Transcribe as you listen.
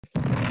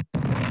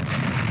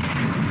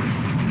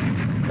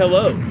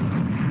Hello.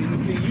 Didn't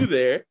see you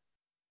there.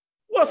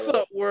 What's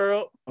up,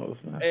 world?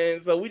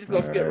 And so we just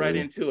gonna skip right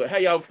into it. How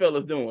y'all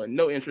fellas doing?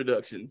 No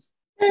introductions.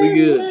 We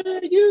good.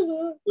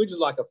 We just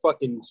like a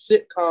fucking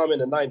sitcom in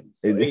the 90s.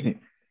 So yeah,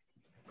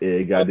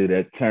 you gotta do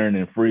that turn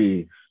and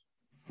freeze.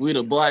 We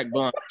the Black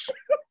Bunch.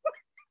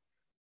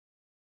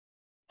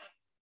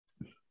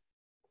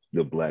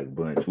 The Black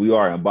Bunch. We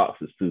are in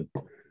boxes too.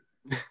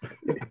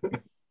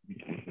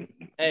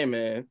 Hey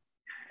man,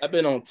 I've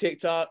been on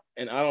TikTok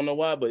and I don't know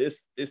why, but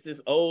it's this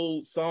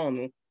old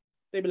song.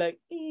 They be like,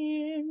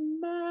 "In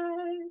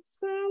my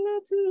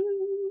solitude,"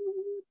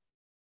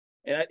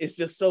 and it's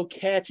just so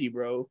catchy,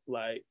 bro.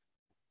 Like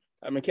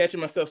I've been catching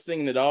myself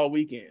singing it all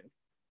weekend.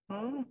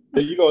 So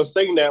you gonna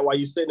sing that while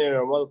you sitting there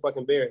in a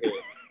motherfucking bear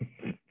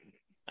head?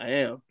 I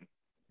am.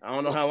 I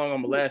don't know how long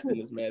I'm gonna last in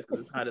this mess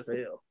because it's hot as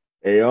hell.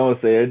 Hey, I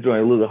don't say that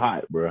joint a little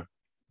hot, bro.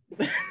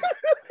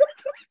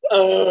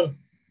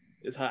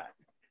 It's hot.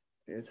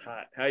 It's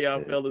hot. How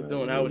y'all fellas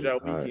doing? How was y'all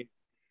weekend?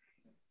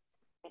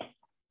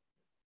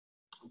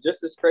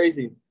 Just as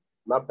crazy.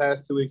 My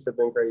past 2 weeks have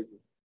been crazy,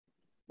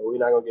 but we're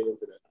not gonna get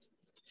into that.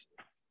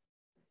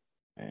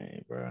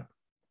 Hey, bro.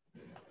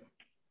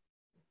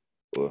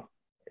 Well,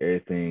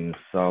 everything's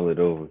solid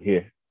over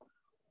here.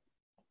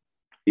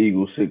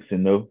 Eagles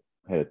 6-0.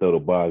 Had to throw the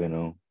bargain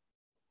on.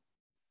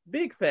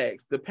 Big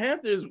facts. The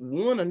Panthers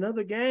won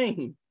another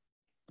game.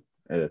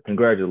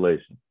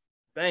 Congratulations.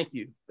 Thank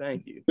you.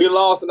 Thank you. We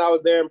lost and I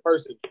was there in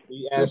person.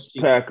 We asked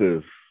you.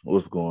 Packers,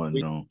 what's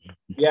going on?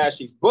 Yeah,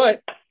 she's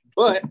but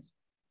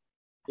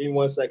give me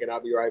 1 second,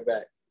 I'll be right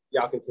back.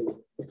 Y'all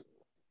continue.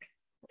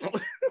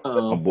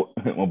 My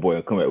boy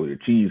will come back with a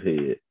cheese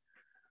head.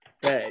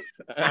 Facts.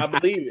 I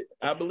believe it.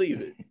 I believe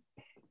it.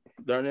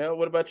 Darnell,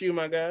 what about you,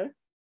 my guy?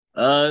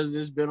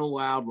 It's been a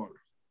wild one.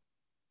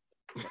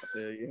 I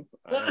tell you.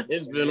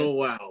 It's been a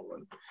wild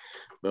one.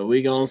 But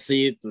we gonna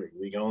see it through.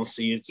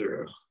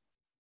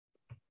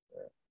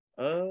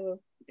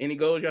 Any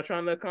goals y'all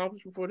trying to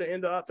accomplish before the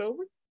end of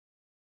October?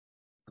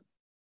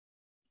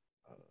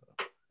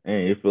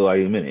 And it feel like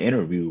I'm in an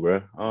interview,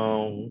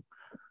 bro.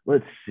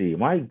 Let's see.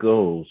 My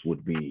goals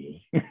would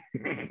be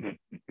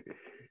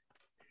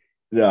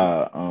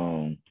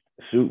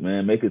shoot,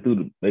 man, make it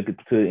to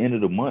the end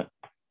of the month.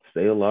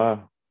 Stay alive.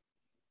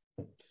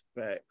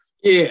 Facts.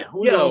 Yeah.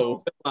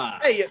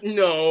 Hey,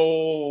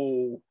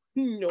 no.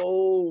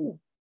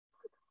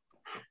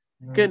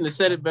 Couldn't have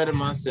said it better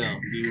myself,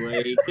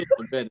 D-Wade.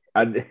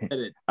 I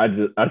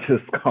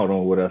just caught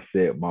on what I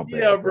said. My bad.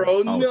 Yeah,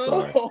 bro.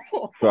 No.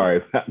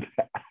 Sorry.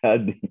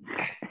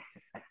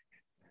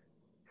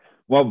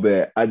 My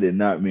bad. I did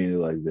not mean it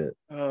like that.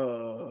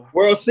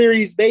 World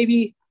Series,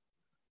 baby.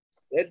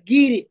 Let's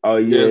get it. Oh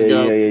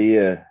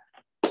yeah.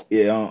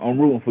 Yeah, I'm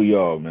rooting for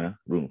y'all, man.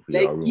 Rooting for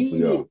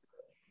y'all.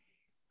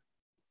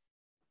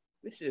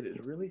 This shit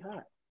is really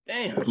hot.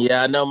 Damn.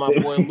 Yeah, I know my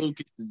boy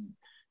Lucas is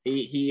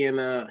he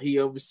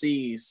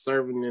overseas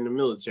serving in the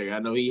military. I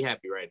know he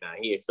happy right now.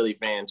 He a Philly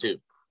fan too.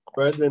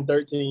 Bro, it's been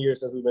 13 years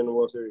since we've been in the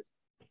World Series.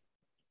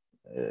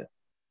 Yeah.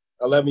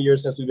 11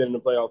 years since we've been in the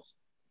playoffs.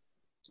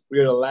 We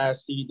were the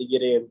last seed to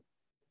get in.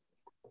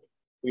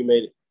 We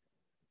made it.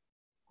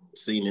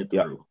 Seen it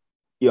through.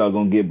 Y'all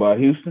gonna get by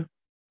Houston?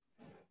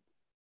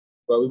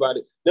 Bro, we about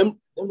to. Them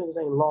niggas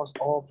ain't lost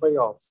all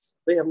playoffs.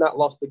 They have not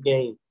lost the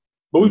game.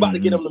 But we about to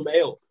get them the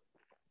mail.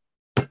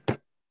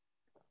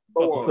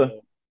 Go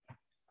on.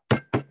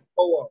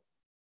 All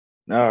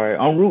right,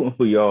 I'm rooting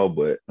for y'all,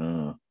 but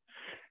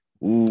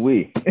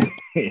ooh-wee.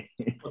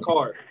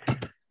 Card.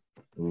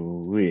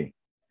 Ooh-wee.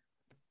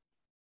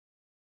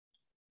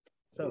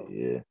 So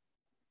yeah,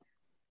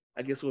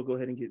 I guess we'll go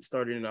ahead and get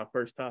started in our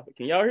first topic.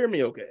 Can y'all hear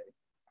me okay?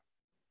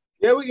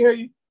 Yeah, we can hear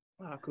you.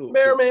 Cool.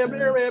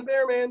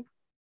 Bearman.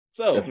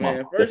 So,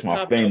 first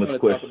topic I want to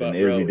talk about,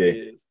 bro,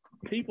 is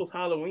people's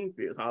Halloween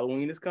fears.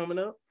 Halloween is coming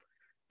up.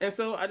 And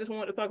so I just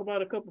wanted to talk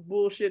about a couple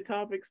bullshit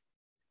topics.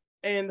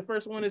 And the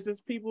first one is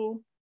just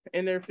people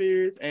and their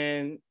fears.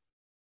 And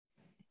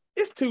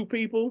it's two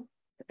people.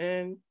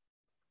 And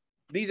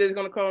DJ's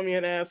going to call me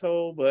an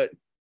asshole, but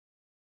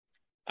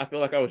I feel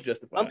like I was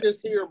justified. I'm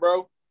just here,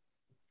 bro.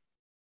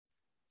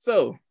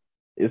 So.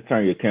 Just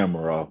turn your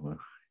camera off, man.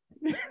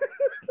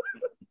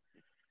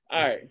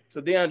 All right.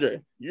 So,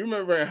 DeAndre, you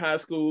remember in high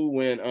school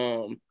when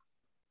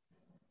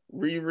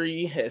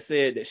Riri had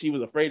said that she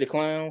was afraid of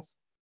clowns?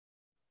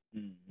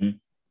 Mm-hmm.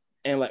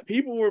 And like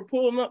people were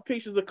pulling up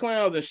pictures of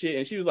clowns and shit,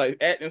 and she was like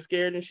acting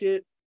scared and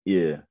shit.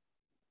 Yeah.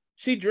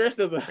 She dressed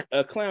as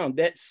a clown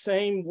that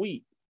same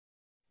week.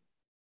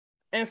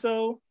 And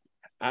so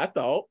I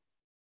thought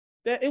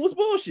that it was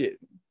bullshit.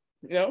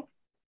 You know?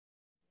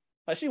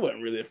 Like she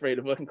wasn't really afraid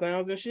of fucking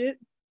clowns and shit.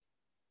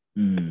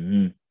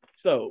 Mm-hmm.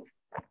 So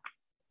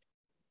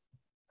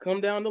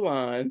come down the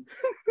line.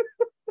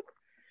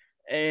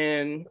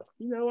 And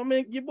your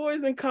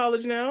boy's in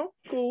college now.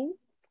 Cool.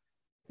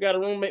 Got a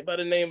roommate by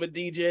the name of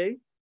DJ.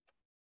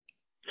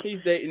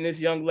 He's dating this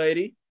young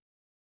lady.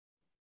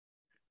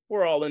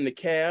 We're all in the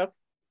cab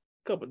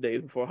a couple of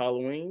days before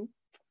Halloween.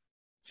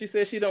 She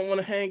said she don't want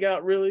to hang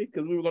out really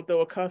because we were going to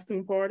throw a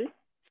costume party.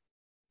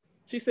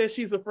 She said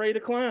she's afraid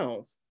of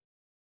clowns.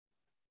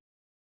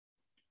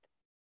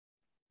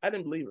 I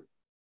didn't believe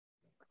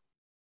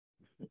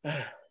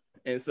her.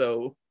 And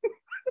so,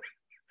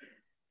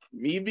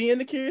 me being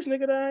the curious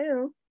nigga that I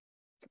am,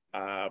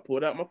 I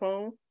pulled out my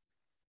phone,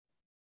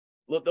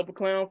 looked up a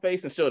clown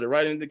face, and showed it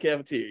right in the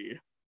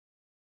cafeteria.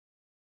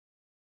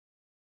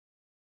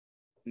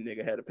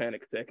 Nigga had a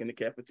panic attack in the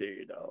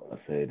cafeteria, dog. I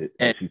said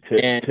it. She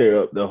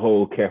tear up the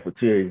whole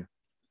cafeteria.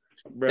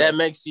 Bro. That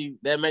makes you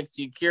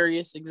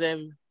curious,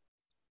 Xavier?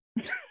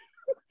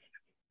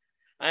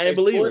 I ain't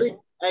believe it.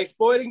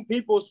 Exploiting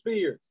people's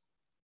fears.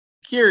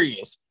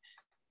 Curious.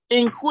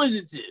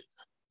 Inquisitive.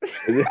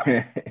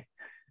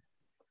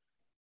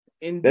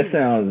 That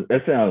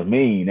sounds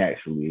mean,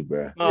 actually,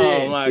 bro.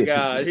 Oh my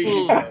God.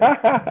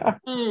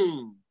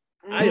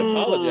 I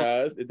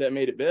apologize if that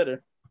made it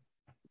better.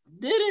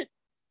 Did it?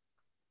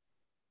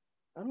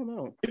 I don't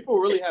know. People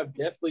really have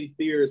deathly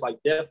fears of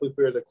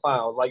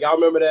clowns. Like, y'all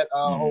remember that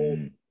whole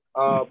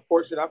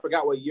portion? I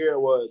forgot what year it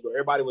was, where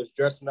everybody was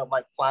dressing up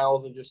like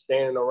clowns and just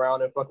standing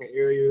around in fucking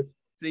areas.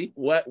 See,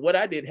 what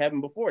I did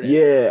happened before that.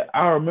 Yeah,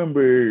 I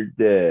remember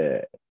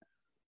that.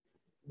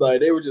 Like,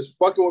 they were just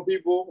fucking with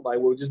people. Like,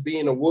 we'll just be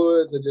in the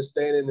woods and just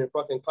standing in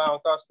fucking clown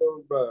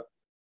costumes, bro.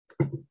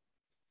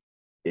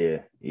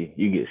 Yeah,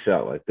 you get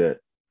shot like that.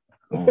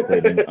 I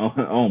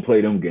don't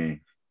play them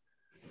games.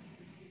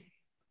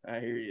 I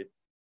hear you.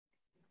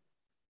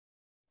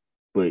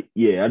 But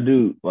yeah, I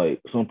do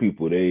like some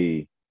people.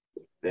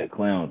 That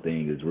clown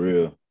thing is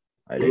real.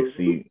 Like they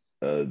see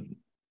a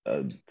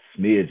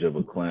smidge of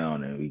a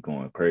clown and we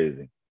going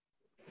crazy.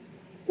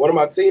 One of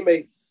my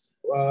teammates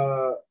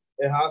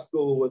in high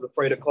school was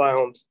afraid of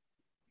clowns,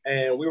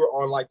 and we were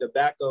on like the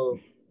back of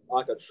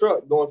like a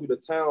truck going through the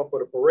town for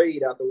the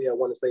parade after we had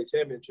won the state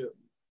championship,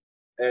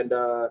 and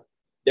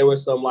there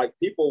was some like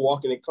people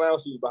walking in clown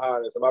shoes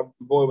behind us. And my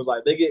boy was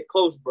like, "They get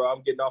close, bro.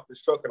 I'm getting off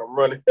this truck and I'm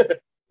running."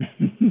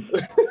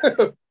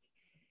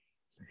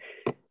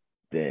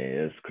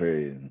 Damn, that's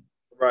crazy.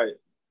 Right.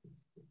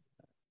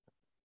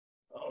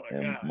 Oh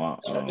my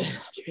God. I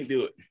can't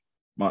do it.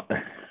 My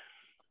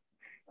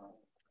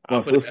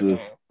sister's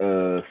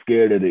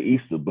scared of the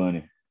Easter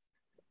bunny.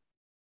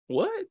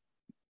 What?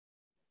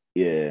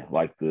 Yeah,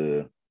 like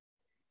the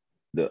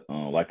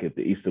like if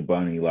the Easter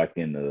bunny like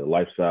in the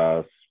life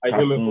size. Like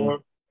human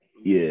form?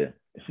 Yeah,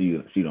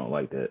 she don't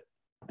like that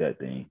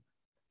thing.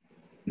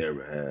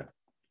 Never have.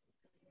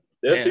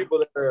 There's people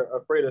that are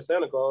afraid of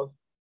Santa Claus.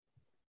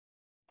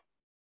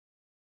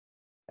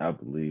 I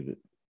believe it.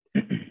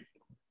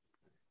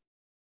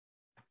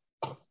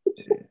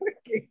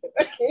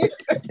 I can't.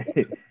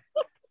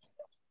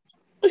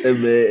 Hey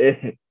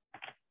man,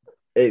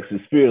 X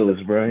is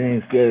fearless, bro. He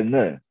ain't scared of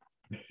nothing.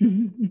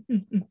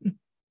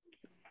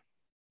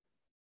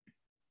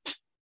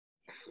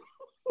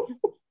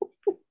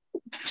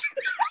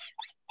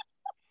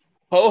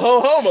 Ho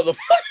ho ho,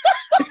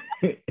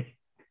 motherfucker!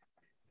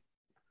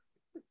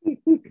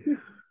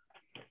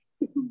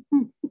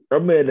 I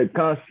mean, the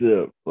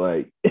concept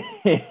like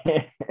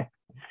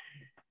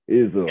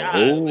is a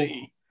whole.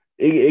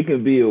 It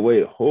can be a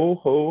way ho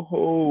ho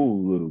ho,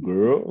 little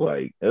girl.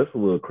 Like that's a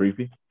little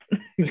creepy.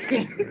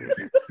 That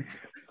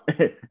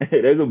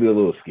could be a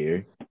little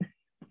scary.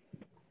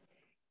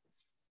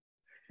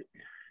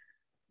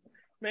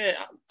 Man,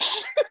 I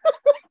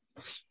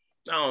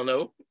don't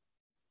know.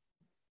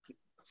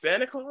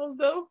 Santa Claus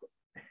though?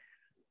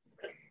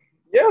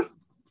 Yeah.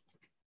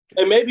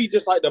 And maybe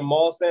just like the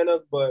mall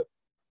Santas, but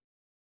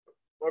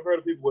I've heard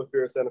of people with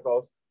fear of Santa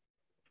Claus.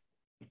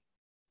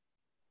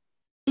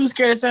 Who's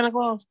scared of Santa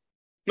Claus?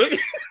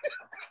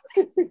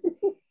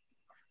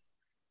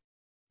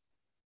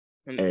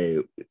 Hey,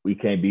 we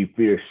can't be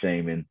fear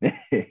shaming.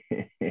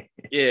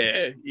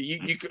 Yeah,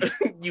 you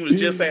was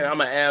just saying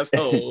I'm an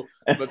asshole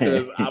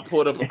because I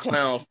pulled up a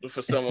clown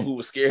for someone who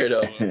was scared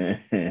of him.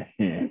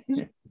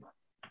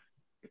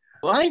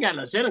 Well, I ain't got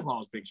no Santa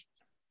Claus picture.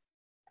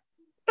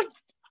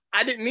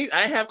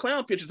 I have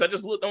clown pictures. I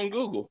just looked on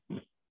Google.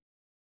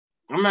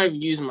 I'm not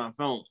even using my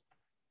phone.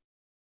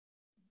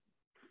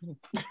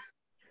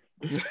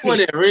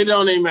 Whatever, it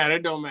don't even matter.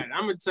 It don't matter.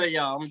 I'm gonna tell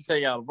y'all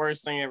the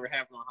worst thing ever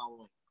happened on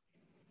Halloween.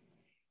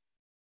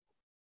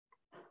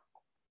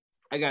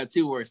 I got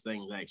two worst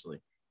things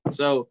actually.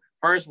 So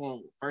first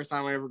time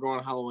I ever going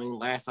to Halloween,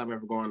 last time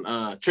ever going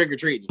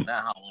trick-or-treating,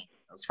 not Halloween.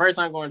 It was the first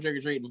time going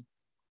trick-or-treating.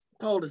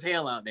 Cold as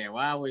hell out there.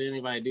 Why would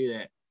anybody do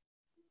that?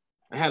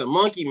 I had a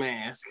monkey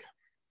mask.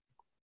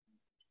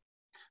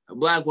 A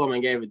black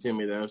woman gave it to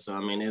me though, so I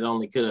mean it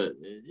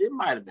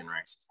might have been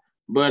racist.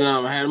 But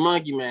I had a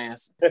monkey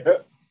mask.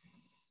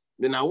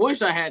 Then I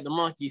wish I had the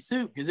monkey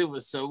suit because it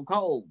was so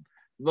cold.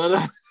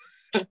 But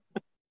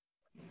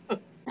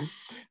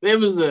it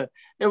was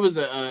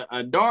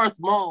a Darth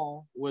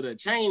Maul with a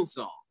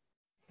chainsaw.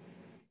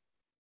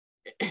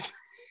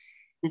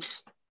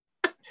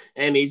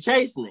 And he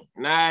chased me.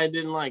 And I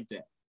didn't like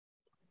that.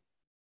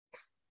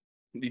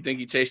 Do you think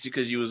he chased you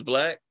because you was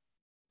black?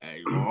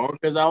 Or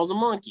because I was a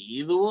monkey.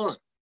 Either one.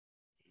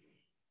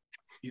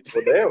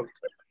 Well, damn.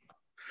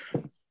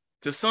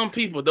 To some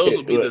people, those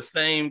will be the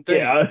same thing.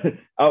 Yeah,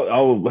 I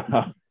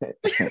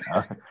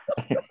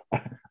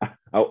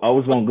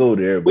was gonna go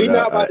there, but we're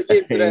not about to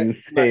get to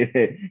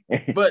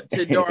that. But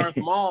to Darth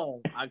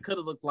Maul, I could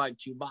have looked like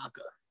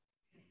Chewbacca.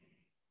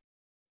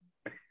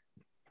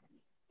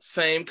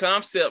 Same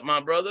concept,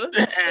 my brother.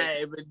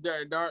 Hey, but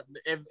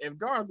if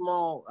Darth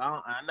Maul,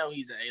 I know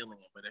he's an alien,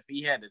 but if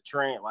he had to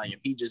train, like if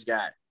he just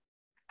got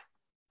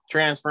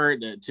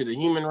transferred to the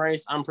human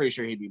race, I'm pretty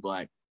sure he'd be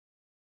black.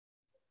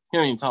 He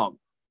don't even talk.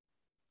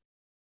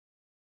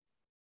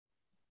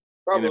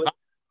 Probably. And if I'm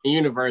in a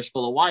universe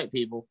full of white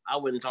people, I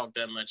wouldn't talk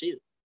that much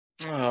either.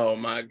 Oh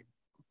my!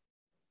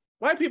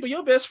 White people,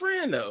 your best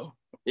friend though.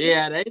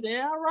 Yeah, I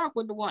rock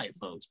with the white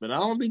folks, but I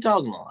don't be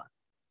talking a lot.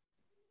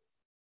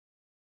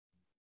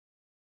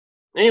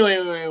 Anyway,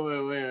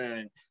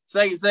 wait.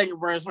 Second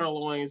verse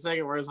Halloween.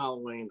 It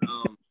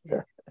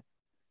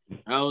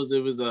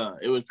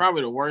was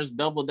probably the worst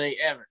double date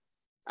ever.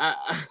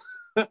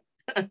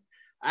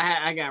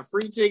 I got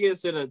free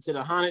tickets to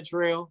the Haunted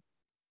Trail,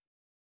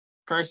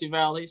 Kersey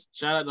Valleys.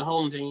 Shout out to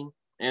home team,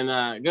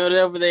 and go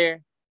over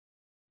there.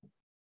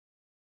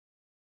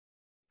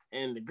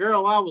 And the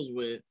girl I was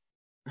with,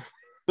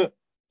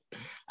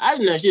 I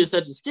didn't know she was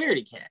such a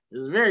scaredy cat. It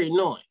was very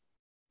annoying.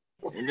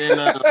 And then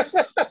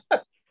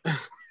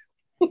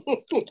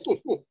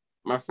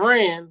my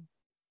friend,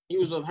 he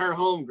was with her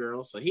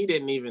homegirl, so he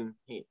didn't even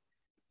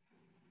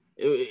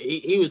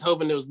he was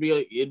hoping it'd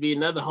be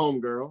another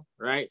homegirl,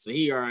 right? So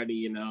he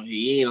already,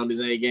 he ain't on his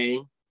A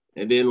game.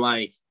 And then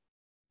like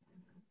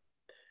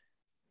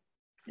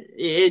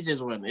it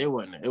just wasn't a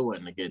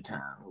good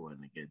time. It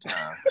wasn't a good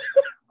time.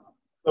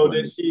 So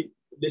did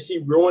she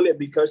ruin it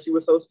because she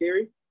was so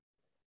scary?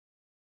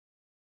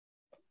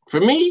 For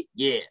me,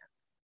 yeah.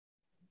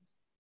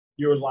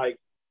 You were like,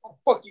 oh,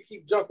 fuck, you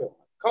keep jumping.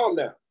 Calm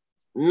down.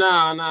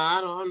 Nah, I'm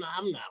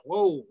not.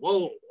 Whoa.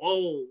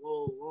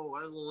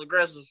 That's a little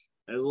aggressive.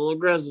 A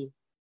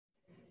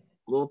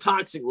little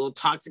toxic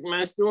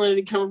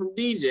masculinity coming from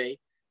DJ.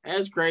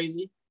 That's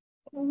crazy.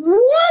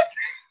 What?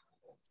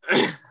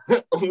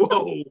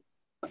 Whoa.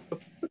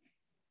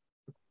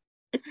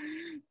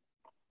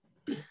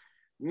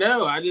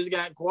 No, I just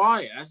got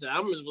quiet. I said,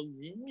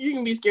 you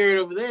can be scared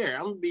over there.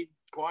 I'm going to be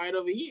quiet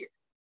over here.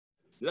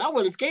 I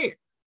wasn't scared.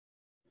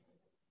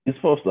 You're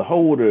supposed to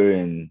hold her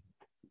and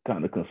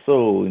kind of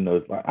console,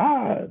 it's like,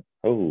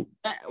 oh.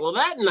 Well,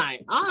 that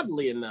night,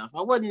 oddly enough,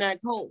 I wasn't that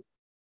cold.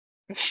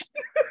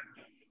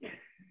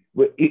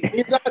 But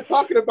he's not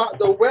talking about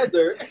the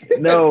weather.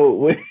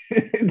 No.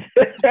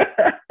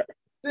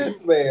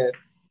 This man.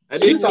 I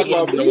didn't talk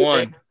about the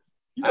one.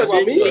 You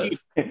talking about me?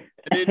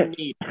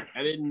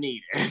 I didn't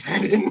need her.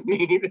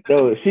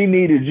 So she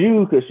needed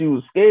you because she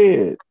was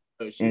scared.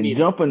 So and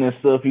jumping and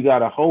stuff, you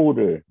gotta hold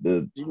her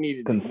to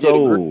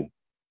console.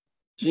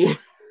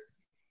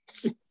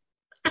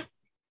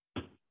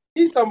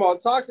 He's talking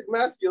about toxic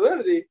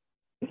masculinity.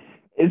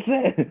 It's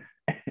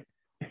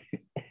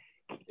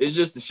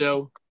just a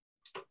show.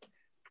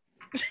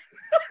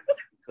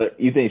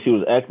 You think she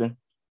was acting?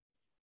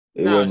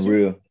 It wasn't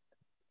real.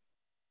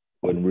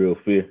 Wasn't real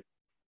fear.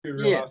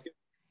 Yeah.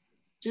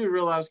 She was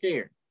real life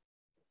scared.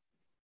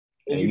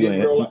 And you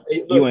ain't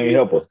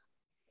help her.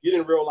 You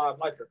didn't real life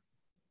like her.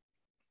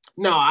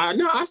 No,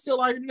 I still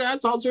like her. I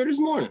talked to her this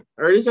morning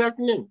or this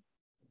afternoon.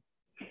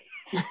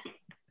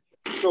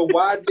 So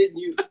why didn't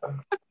you?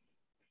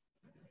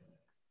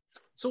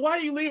 So why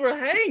you leave her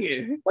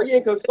hanging? Why you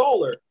didn't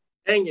console her?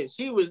 Hanging.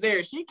 She was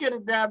there. She could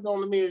have grabbed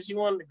on me if she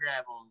wanted to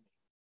grab on me.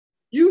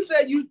 You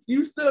said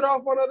you stood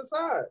off on the other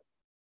side.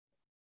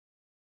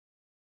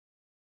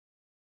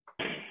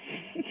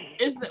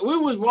 We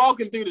was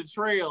walking through the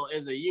trail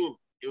as a unit.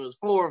 It was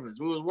 4 of us.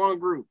 We was one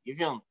group. You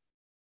feel me?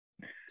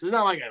 So it's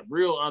not like a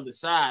real other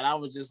side. I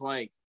was just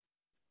like,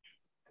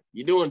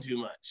 you're doing too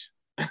much.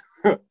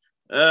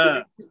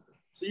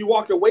 So you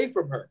walked away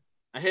from her.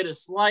 I hit a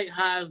slight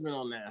Heisman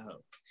on that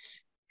hoe.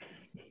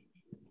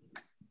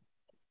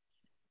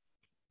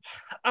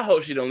 I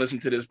hope she don't listen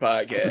to this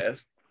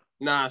podcast.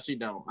 Nah, she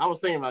don't. I was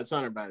thinking about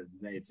telling her about it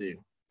today too.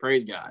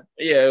 Praise God.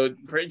 Yeah.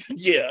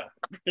 Yeah.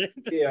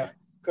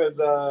 Because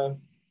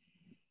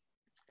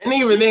and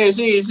even then,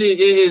 she it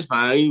is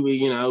fine.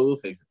 We'll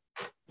fix it.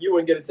 You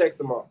wouldn't get a text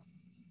tomorrow.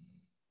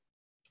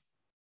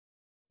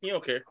 He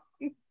don't care.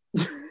 He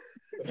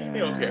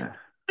don't care.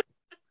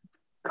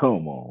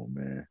 Come on,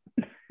 man.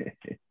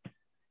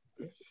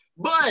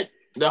 But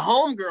the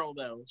homegirl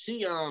though,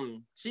 she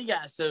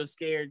got so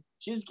scared.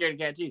 She's scared of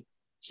cat too.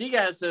 She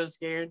got so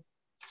scared,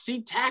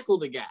 she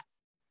tackled a guy.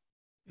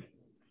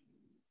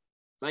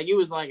 Like it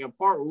was like a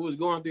part where we was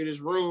going through this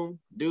room,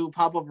 dude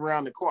pop up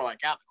around the corner,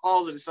 like out the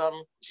closet or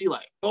something. She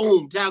like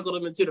boom, tackled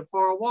him into the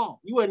far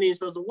wall. You wasn't even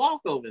supposed to walk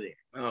over there.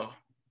 Oh,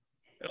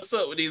 what's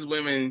up with these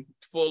women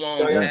full on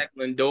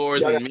tackling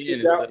doors and men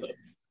and stuff?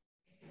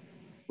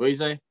 What you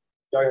say?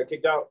 Y'all got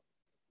kicked out?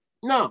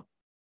 No.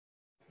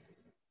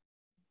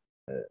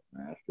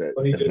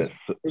 That's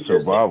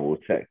survival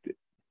tactic.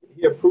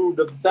 He approved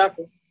of the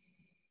tackle.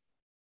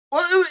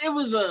 Well, it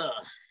wasn't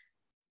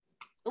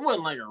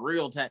like a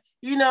real tackle.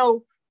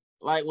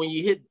 like when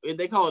you hit,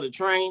 they call it a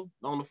train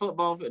on the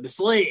football field, the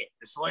sled.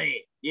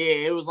 Yeah,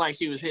 it was like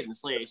she was hitting the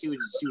sled. She was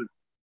just shooting.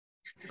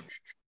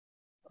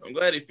 I'm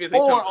glad he physically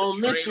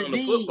on Mr.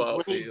 Deeds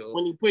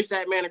when he pushed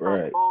that man across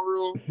the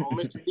ballroom on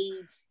Mr.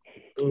 Deeds.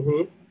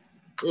 Mm-hmm.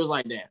 It was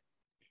like that.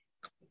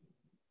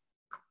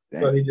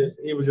 So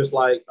he was just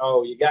like,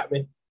 "Oh, you got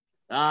me."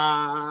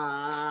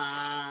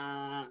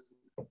 I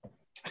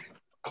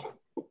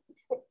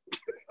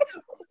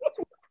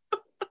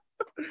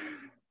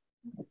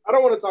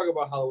don't want to talk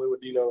about Halloween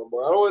with Dino no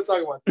more. I don't want to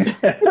talk about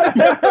this.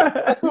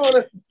 I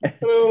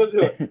don't want to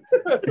do it.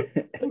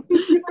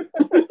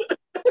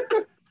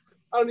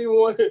 I don't even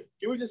want to.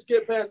 Can we just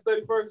get past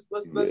 31st?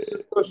 Let's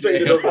just go straight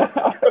to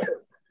November.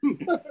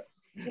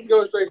 Let's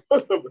go straight to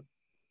November.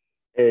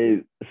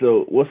 Hey,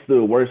 so what's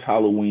the worst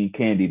Halloween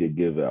candy to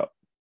give out?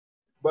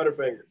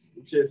 Butterfingers.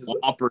 Trash.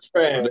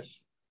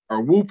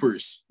 Or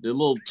Whoopers. The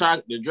little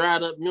chocolate, the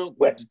dried up milk.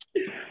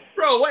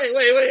 Bro,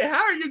 wait.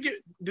 How are you get?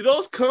 Do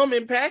those come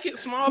in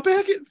packets, small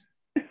packets?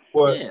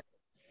 What? Yeah.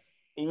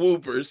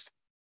 Whoopers.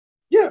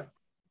 Yeah.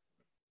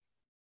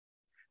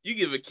 You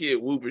give a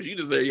kid Whoopers, you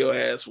deserve your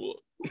ass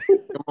whooped.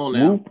 Come on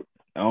now. Whoop?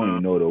 I don't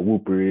even know what a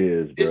Whooper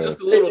is, bro. It's just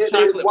a little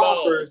chocolate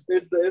ball. It's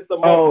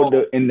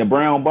the in the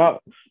brown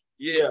box?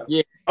 Yeah.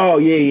 Oh,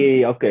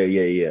 yeah. Okay,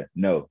 yeah.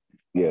 No.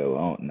 Yeah,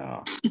 well,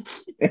 no.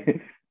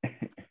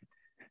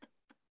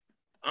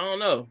 I don't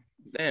know.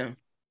 Damn.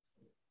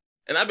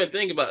 And I've been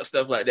thinking about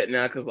stuff like that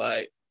now because,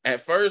 like,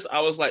 at first I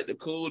was like the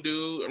cool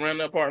dude around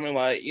the apartment,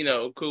 like, you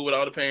know, cool with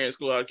all the parents,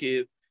 cool with all the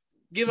kids,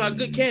 give out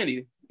good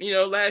candy. You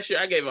know, last year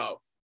I gave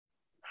out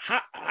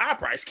high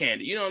price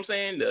candy. You know what I'm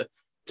saying? The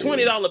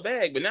 $20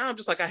 bag. But now I'm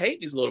just like, I hate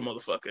these little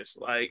motherfuckers.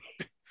 Like,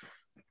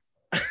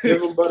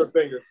 give them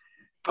Butterfingers.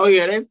 Oh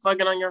yeah, they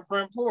fucking on your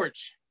front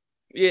porch.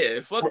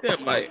 Yeah, fuck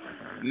them. Like,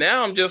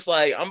 now I'm just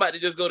like, I'm about to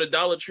just go to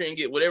Dollar Tree and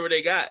get whatever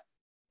they got.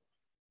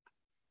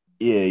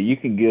 Yeah, you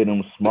can get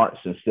them Smarts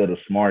instead of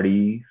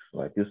Smarties.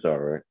 Like, it's all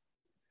right.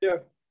 Yeah.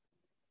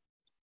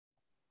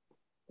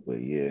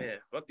 But yeah. Yeah,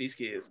 fuck these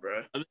kids,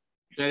 bro.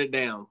 Shut it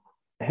down.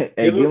 Hey,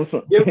 give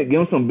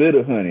them some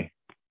bitter honey.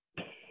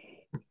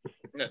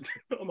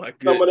 Oh my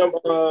god. Some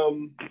of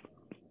them,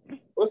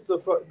 what's the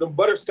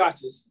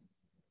butterscotches?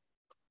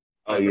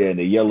 Oh yeah,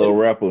 the yellow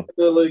wrapper.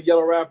 The little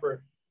yellow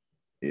wrapper.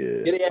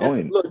 Yeah. Get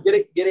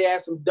their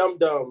ass some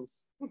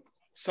dum-dums.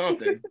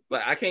 Something.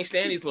 Like, I can't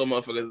stand these little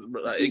motherfuckers.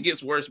 Like, it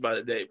gets worse by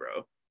the day,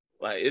 bro.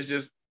 Like,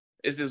 it's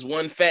this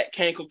one fat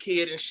cankle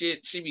kid and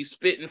shit. She be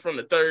spitting from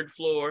the 3rd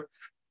floor.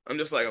 I'm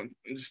just like, I'm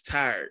just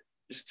tired.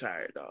 Just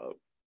tired, dog.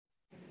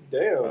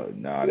 Damn. Oh,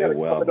 nah, they're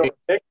well.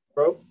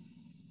 Bro.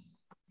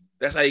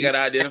 That's how you gotta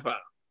identify.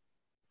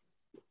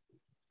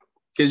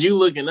 Cause you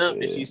looking up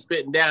and she's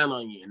spitting down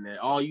on you, and then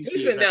all you see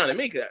is spitting down at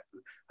me.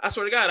 I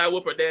swear to God, I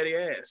whoop her daddy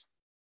ass.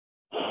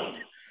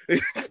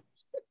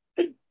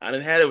 I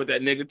done had it with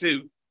that nigga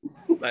too.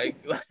 Like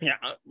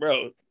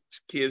bro,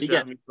 kids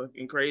drive me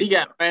fucking crazy. He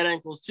got fat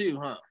ankles too,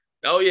 huh?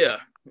 Oh yeah,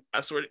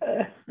 I swear.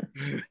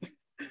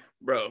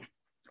 Bro,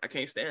 I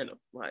can't stand them.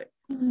 Like,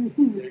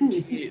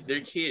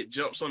 their kid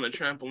jumps on a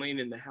trampoline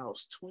in the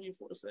house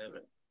 24/7.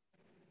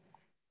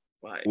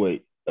 Like,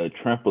 wait, a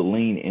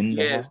trampoline in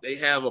the house? Yes, they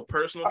have a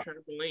personal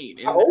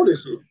trampoline. How old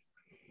is she?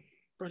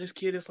 Bro, this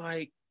kid is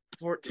like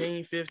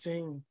 14,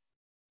 15.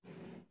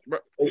 Bro,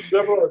 they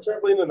jump on a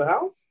trampoline in the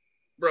house?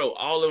 Bro,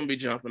 all of them be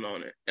jumping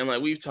on it. And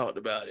like, we've talked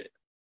about it.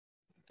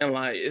 And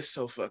like, it's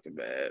so fucking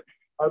bad.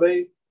 Are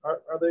they?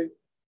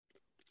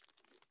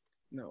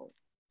 No.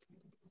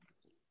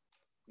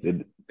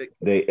 Did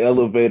the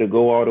elevator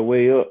go all the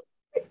way up?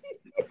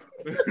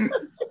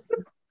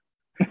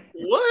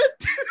 What?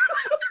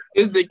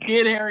 Is the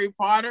kid Harry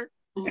Potter?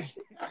 Oh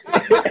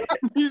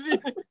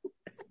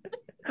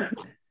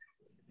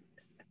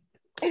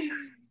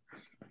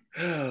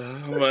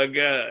my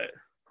god.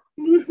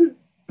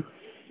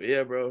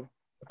 Yeah, bro.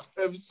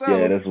 If so,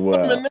 yeah, that's wild.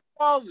 I'm in the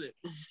closet.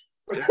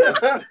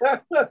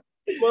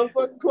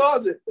 Motherfucking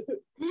closet.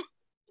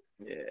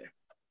 Yeah.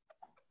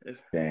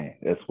 Dang,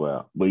 that's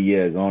wild. But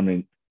yeah, going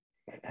to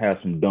have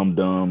some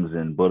dum-dums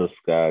and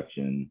butterscotch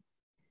and,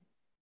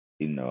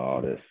 you know,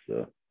 all that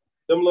stuff.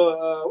 Them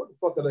little, what the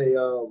fuck are they?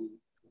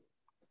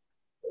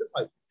 It's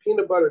like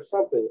peanut butter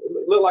something.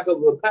 It look like a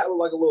little pack, look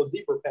like a little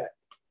zebra pack. I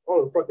don't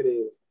know what the fuck it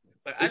is.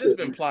 Like, I just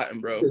been plotting,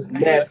 bro. It's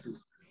nasty.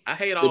 I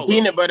hate all the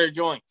peanut butter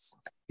joints.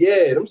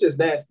 Yeah, them shit's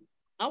nasty.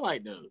 I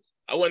like those.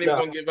 I wasn't even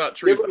gonna give out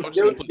treats. I'm just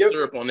gonna put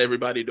syrup on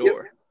everybody's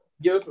door.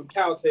 Give us some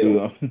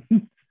cowtails.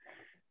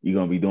 You're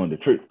gonna be doing the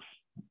tricks.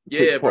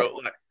 Yeah, bro.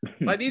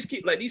 Like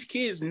these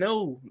kids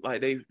know,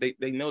 like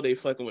they know they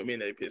fucking with me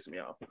and they piss me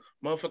off.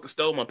 Motherfucker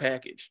stole my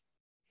package.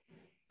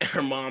 And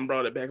her mom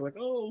brought it back like,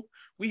 oh,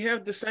 we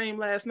have the same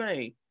last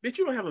name. Bitch,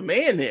 you don't have a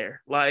man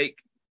there. Like,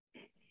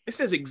 it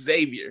says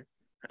Xavier.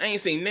 I ain't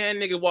seen that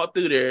nigga walk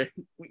through there.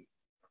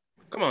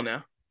 Come on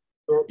now.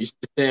 You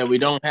said we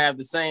don't have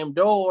the same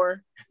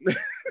door.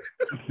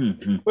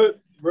 Put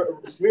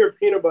smear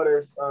peanut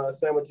butter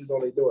sandwiches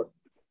on their door.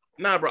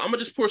 Nah, bro, I'm gonna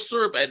just pour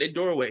syrup at their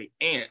doorway.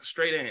 Ants,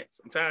 straight ants.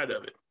 I'm tired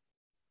of it.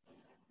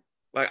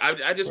 Like I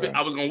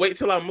was gonna wait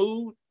till I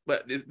moved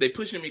but they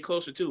pushing me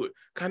closer to it.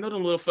 I know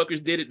them little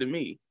fuckers did it to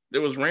me.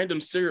 There was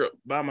random syrup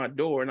by my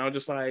door, and I was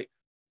just like,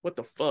 "What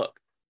the fuck?"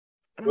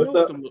 What's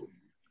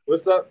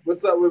up?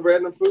 What's up with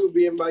random food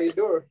being by your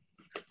door?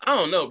 I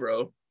don't know,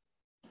 bro.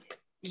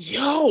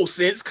 Yo,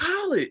 since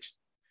college,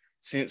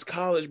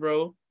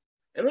 bro.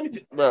 And let me,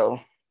 bro,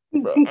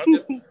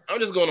 I'm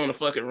just going on a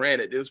fucking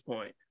rant at this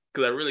point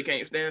because I really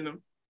can't stand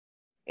them.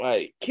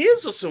 Like,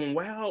 kids are some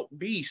wild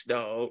beasts,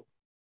 dog.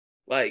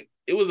 Like,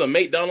 it was a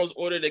McDonald's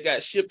order that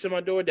got shipped to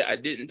my door that I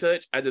didn't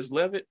touch. I just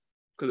left it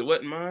because it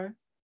wasn't mine.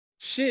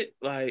 Shit,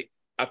 like,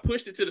 I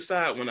pushed it to the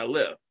side when I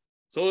left.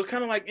 So it was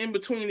kind of like in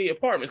between the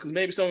apartments because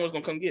maybe someone was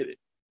going to come get it.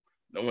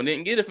 No one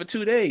didn't get it for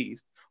 2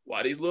 days.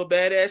 Why these little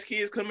badass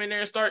kids come in there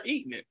and start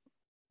eating it?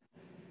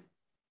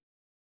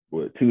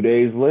 What, 2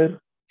 days later?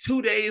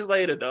 2 days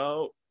later,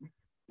 dog.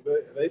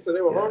 They said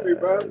they were hungry,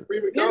 bro. Free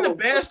McDonald's. Then the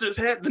bastards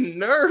had the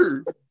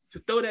nerve to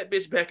throw that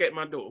bitch back at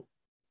my door.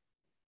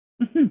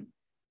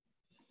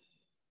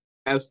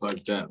 That's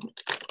fucked up.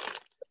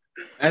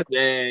 That's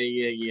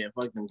yeah.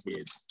 Fuck them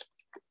kids.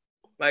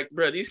 Like,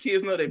 bro, these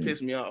kids know they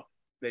piss me off.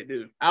 They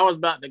do. I was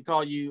about to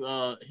call you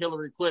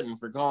Hillary Clinton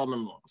for calling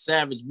them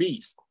savage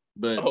beast,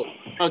 but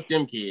fuck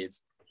them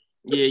kids.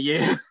 Yeah. You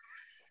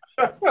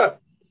have to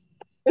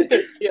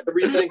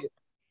rethink it.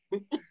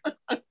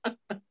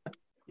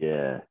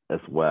 Yeah,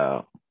 that's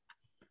wild.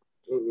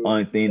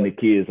 Only thing the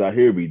kids out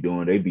here be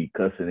doing, they be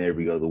cussing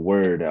every other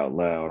word out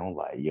loud. I'm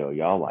like, yo,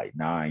 y'all like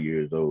 9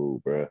 years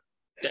old, bro.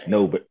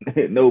 No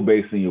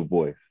bass in your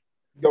voice.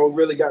 Don't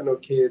really got no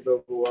kids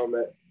over where I'm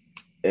at.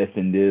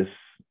 Effing this,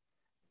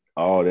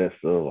 all that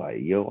stuff. Like,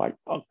 yo, like,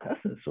 I'm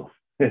cussing so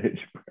much,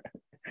 bro.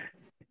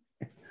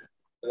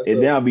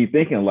 And then I'll be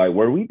thinking, like,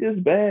 were we this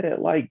bad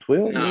at like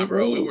 12? Nah,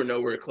 bro, we were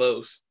nowhere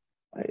close.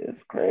 Like,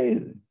 it's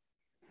crazy.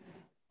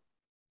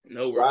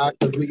 Nowhere.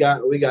 Because we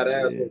got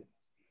ass.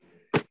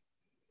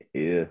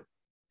 Yeah.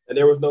 And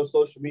there was no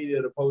social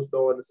media to post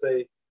on to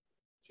say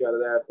she got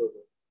an ass over.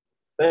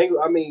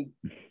 I mean,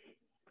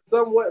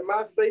 somewhat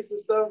MySpace and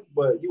stuff,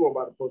 but you weren't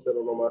about to post that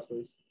on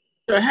MySpace.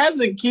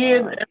 Has a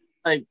kid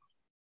like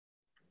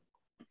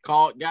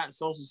got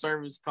social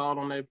service called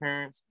on their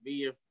parents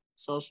via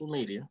social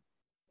media?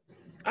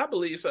 I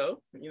believe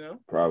so. You know,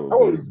 probably. I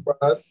wouldn't be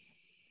surprised.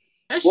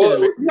 Well,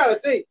 you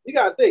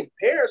gotta think.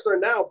 Parents are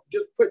now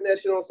just putting that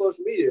shit on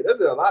social media. There's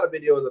been a lot of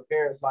videos of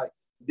parents like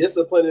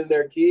disciplining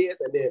their kids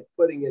and then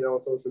putting it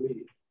on social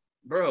media.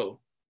 Bro,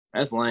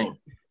 that's lame.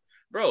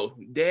 Bro,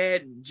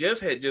 Dad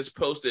had just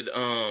posted.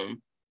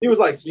 He was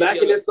like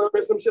smacking his son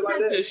or some shit like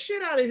that. The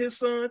shit out of his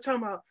son.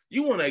 Talking about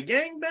you want a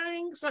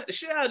gangbang? It's like the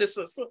shit out of his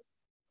son.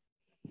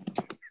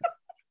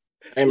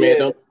 Hey man,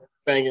 don't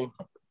banging.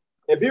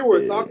 And people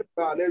were talking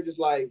about, and they're just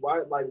like,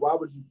 why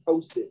would you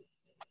post it?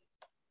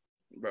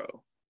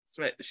 Bro,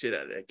 smack the shit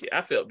out of that kid.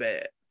 I felt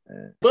bad.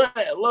 But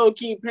low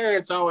key,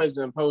 parents always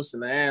been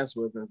posting the ass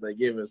whippings they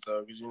give us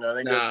though, because you know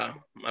they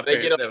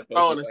get up the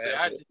phone and say,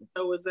 "I just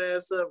throw his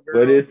ass up,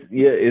 girl." But it's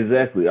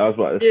exactly. I was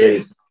about to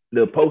say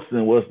the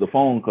posting was the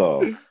phone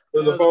call. It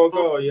was a phone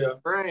call, yeah.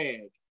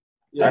 Brag.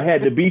 Yeah. I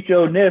had to beat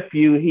your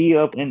nephew. He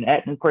up and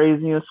acting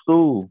crazy in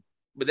school.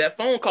 But that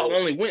phone call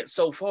only went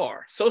so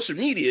far. Social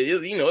media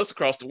is, it's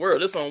across the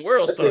world. It's on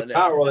world star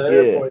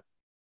now.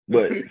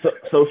 But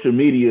social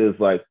media is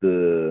like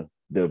the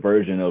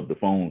version of the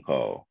phone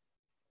call.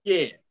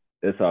 Yeah.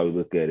 That's how we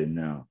look at it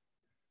now.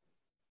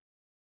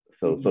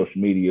 So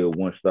social media,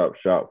 one-stop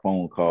shop,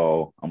 phone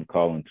call. I'm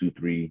calling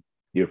 2-3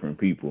 different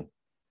people.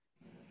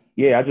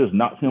 Yeah, I just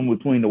knocked him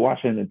between the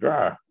washer and the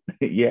dryer.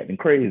 You acting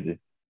crazy.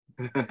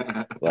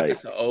 Like,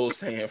 that's an old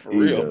saying for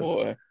real,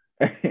 boy.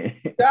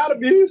 Child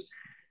abuse.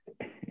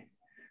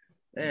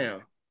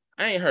 Damn.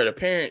 I ain't heard a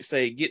parent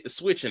say get the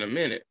switch in a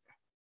minute.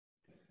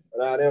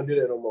 Nah, they don't do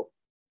that no more.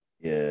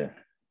 Yeah.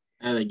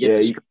 And they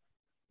get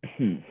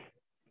the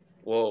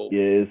Whoa.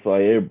 Yeah, it's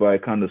like everybody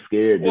kind of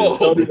scared. Whoa.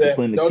 Don't do that.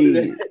 Don't do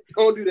that.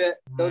 Don't do that.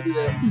 Don't do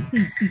that.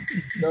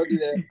 Don't do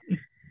that.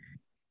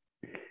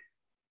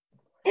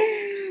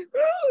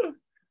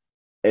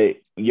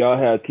 Hey, y'all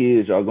have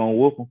kids, y'all gonna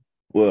whoop them?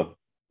 Well,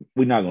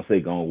 we're not gonna say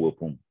gonna whoop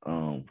them.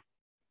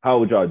 How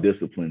would y'all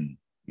discipline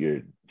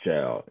your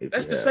child?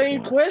 That's the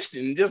same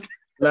question. Just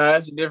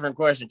that's a different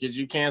question because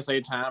you can't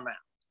say timeout.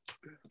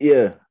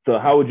 Yeah. So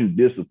how would you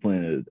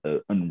discipline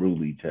an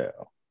unruly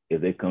child?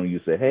 If they come, you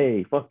say,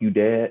 "Hey, fuck you,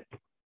 Dad."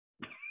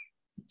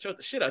 Choke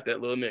the shit out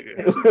that little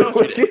nigga.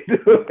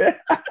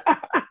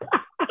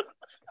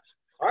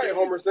 All right,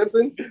 Homer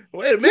Simpson.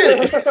 Wait a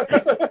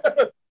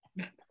minute.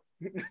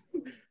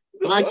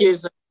 My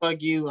kids say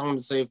fuck you, I'm gonna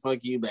say fuck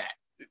you back.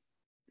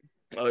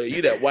 Oh,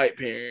 you that white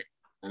parent.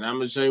 And I'm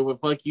gonna show you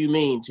what fuck you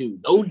mean too.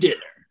 No dinner.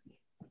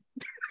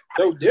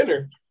 No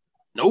dinner.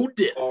 No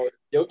dinner. Oh,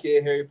 your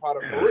kid Harry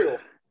Potter for real.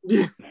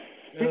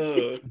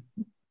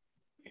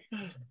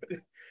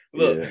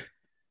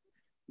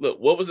 Look,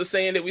 what was the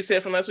saying that we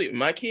said from last week?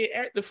 My kid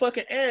act the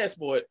fucking ass,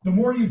 boy. The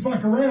more you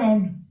fuck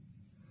around,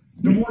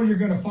 the more you're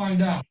gonna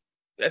find out.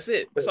 That's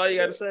it. That's all you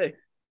gotta say.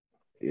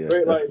 Yeah,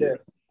 straight like that.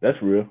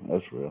 That's real.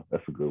 That's real.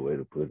 That's a good way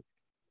to put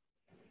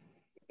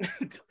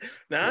it.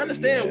 Now I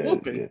understand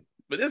whooping,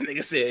 But this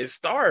nigga said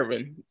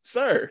starving,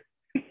 sir.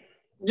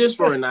 Just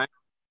for a night.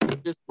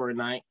 Just for a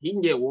night. He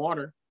can get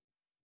water.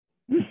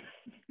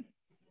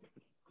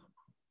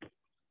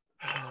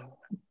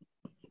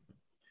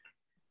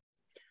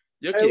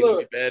 Your kid gonna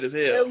be bad as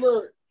hell. Hey,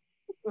 look,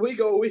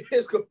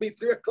 it's gonna be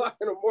 3:00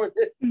 in the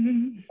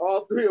morning.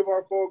 All three of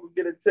our folks will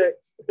get a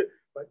text.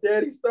 My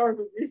daddy's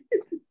starving me.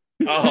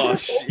 Oh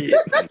shit.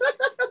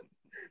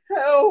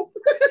 Help.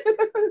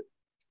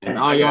 And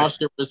all y'all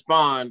should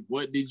respond,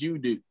 what did you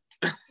do?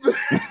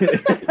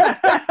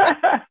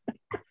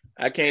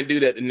 I can't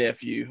do that to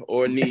nephew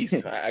or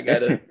niece. I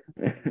gotta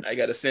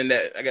send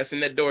that. I gotta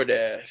send that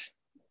DoorDash.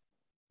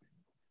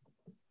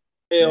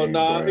 Hell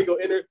nah, he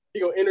gonna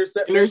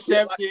intercept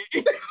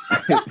it.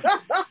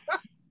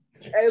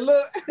 Hey,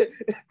 look,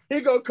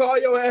 he gonna call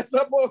your ass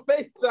up on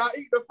FaceTime,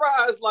 eat the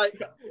fries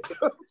like.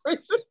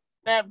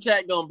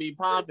 Snapchat gonna be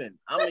popping.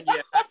 I'm gonna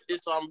get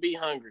this, so I'm gonna be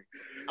hungry.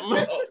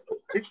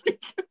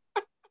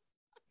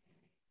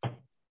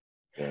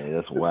 Yeah,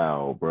 that's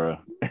wild, bro.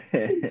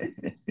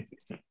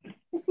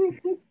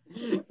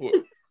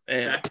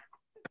 Man.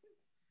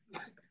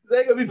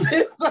 They gonna be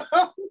pissed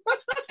off.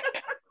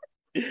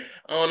 I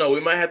don't know. We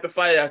might have to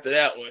fight after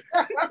that one.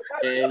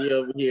 And you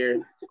over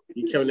here,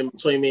 you coming in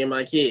between me and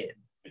my kid.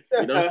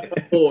 You know,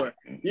 or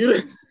you.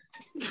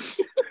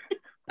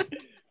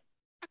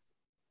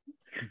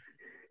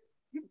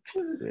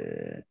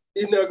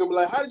 You're not gonna be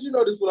like, how did you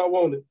know this what I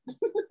wanted?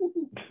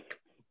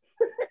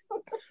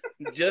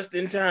 Just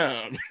in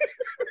time.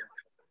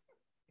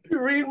 You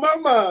read my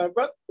mind,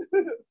 bro.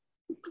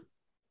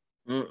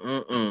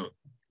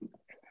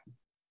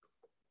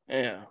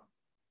 Yeah.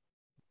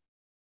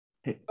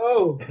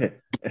 Oh,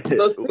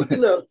 so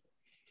speaking of,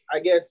 I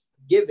guess,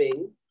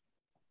 giving,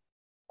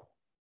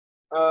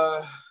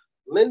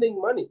 lending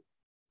money.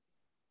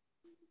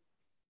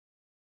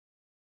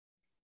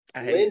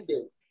 I hate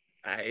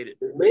it.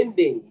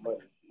 Lending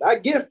money.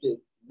 Not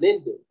gifting,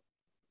 lending.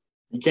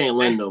 You can't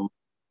lend them.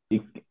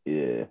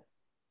 Yeah.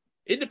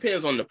 It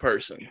depends on the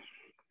person.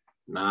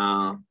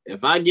 Nah.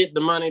 If I get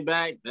the money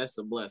back, that's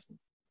a blessing.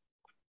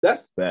 I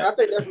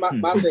think that's my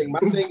thing. My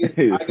thing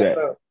is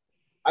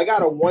I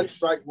got a one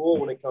strike rule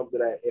when it comes to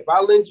that. If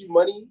I lend you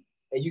money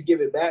and you give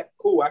it back,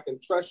 cool, I can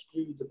trust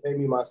you to pay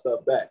me my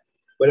stuff back.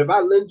 But if I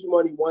lend you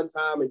money one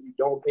time and you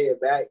don't pay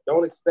it back,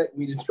 don't expect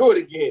me to do it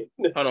again.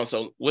 Hold on.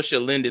 So what's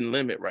your lending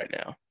limit right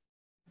now?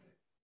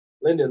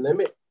 Lending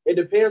limit? It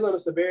depends on the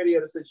severity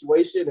of the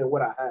situation and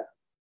what I have.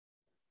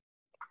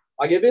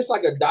 Like if it's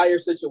like a dire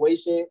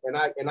situation and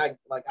I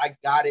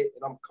got it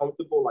and I'm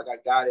comfortable, like I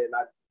got it. And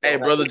hey,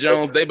 Brother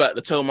Jones, they about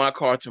to tow my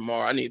car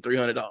tomorrow. I need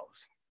 $300.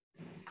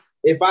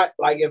 If I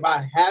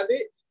have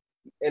it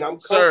and I'm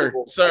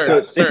comfortable.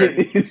 Sir,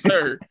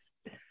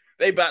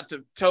 they about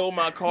to tow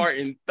my car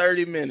in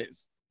 30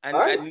 minutes.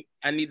 I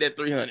need that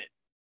 300.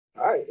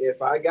 All right,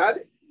 if I got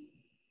it.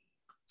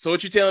 So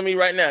what you telling me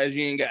right now is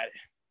you ain't got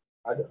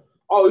it?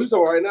 Oh, you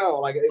talking right now?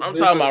 Like I'm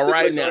talking about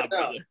right now,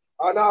 brother.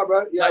 Oh no,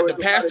 bro. Yeah, like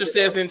the pastor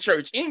says in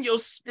church, in your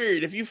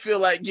spirit, if you feel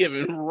like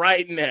giving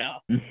right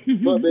now.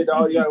 Look, big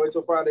dog, you gotta wait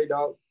till Friday,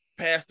 dog.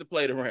 Pass the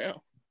plate around.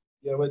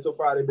 Yeah, wait till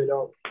Friday, big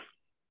dog.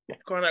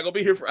 Car not gonna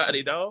be here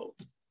Friday, dog.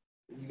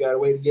 You gotta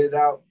wait to get it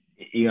out.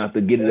 You have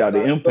to get it out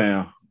the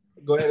impound.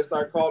 Go ahead and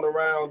start calling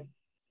around.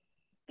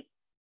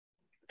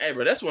 Hey,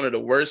 bro, that's one of the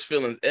worst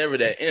feelings ever,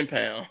 that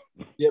impound.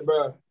 Yeah,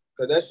 bro,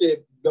 because that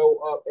shit go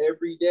up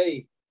every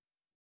day.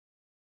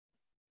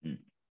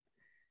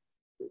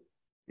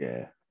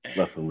 Yeah,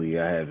 luckily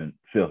I haven't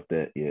felt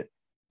that yet.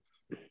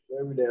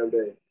 Every damn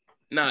day.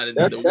 Nah,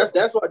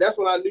 that's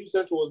when I knew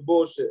Central was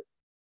bullshit.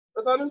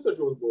 That's how I knew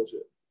Central was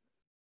bullshit.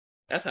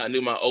 That's how I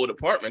knew my old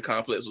apartment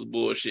complex was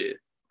bullshit.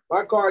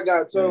 My car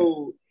got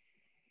towed.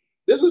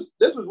 This was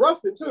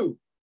roughing too.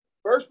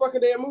 First fucking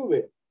day of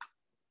moving.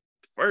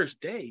 First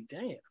day,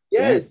 damn.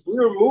 Yes, we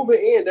were moving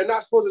in. They're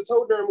not supposed to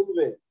tow during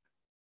moving.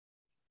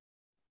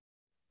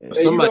 And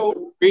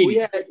we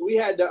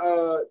had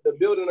the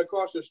building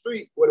across the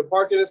street where the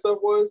parking and stuff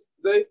was.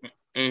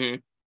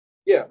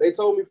 Yeah, they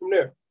told me from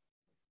there.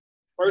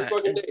 First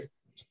fucking day.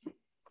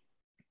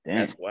 Damn.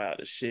 That's wild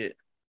as shit.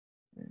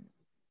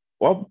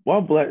 Why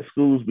black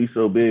schools be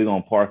so big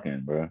on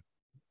parking, bro?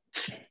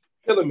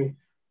 Killing me.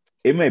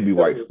 It may be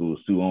white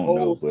schools too. I don't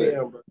know,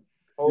 but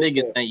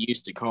niggas ain't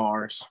used to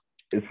cars.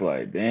 It's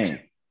like, dang.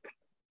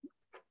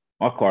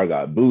 My car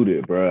got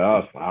booted, bro. I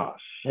was like, oh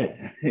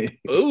shit.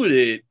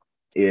 Booted?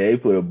 Yeah, they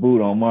put a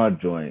boot on my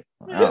joint.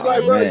 It's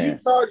like, bro, you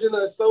charging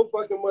us so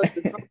fucking much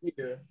to come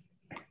here,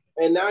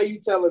 and now you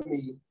telling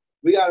me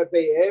we gotta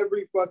pay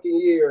every fucking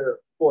year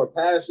for a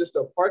pass just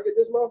to park at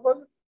this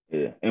motherfucker?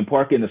 Yeah, and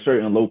park in a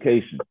certain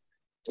location.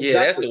 Yeah,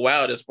 exactly. That's the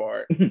wildest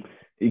part.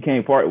 You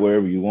can't park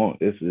wherever you want.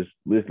 This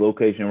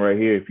location right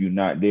here. If you're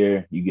not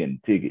there, you getting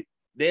a ticket.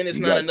 Then it's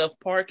not enough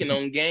parking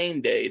on game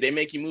day. They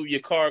make you move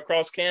your car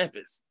across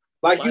campus.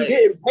 Like you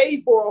getting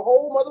paid for a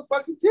whole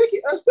motherfucking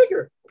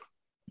sticker.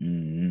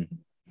 Mm-hmm.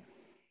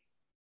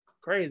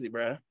 Crazy,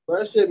 bro.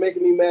 That shit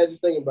making me mad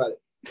just thinking about it.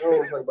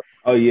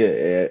 Oh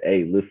yeah.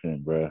 Hey,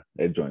 listen, bro.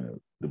 That joint is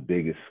the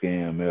biggest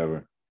scam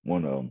ever.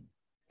 One of them.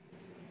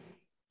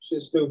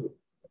 Shit's stupid.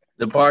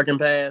 The parking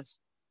pass.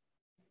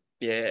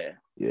 Yeah.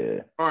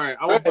 Yeah. All right,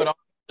 I want to put all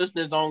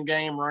listeners on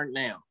game right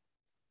now.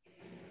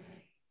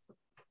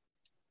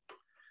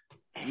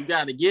 You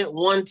got to get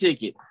one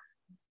ticket.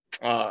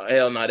 Oh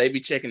hell no, they be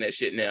checking that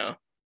shit now.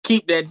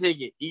 Keep that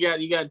ticket. You got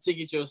to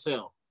ticket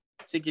yourself.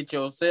 Ticket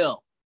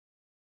yourself.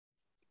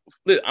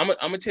 Look, I'm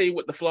gonna tell you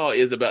what the flaw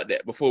is about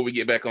that before we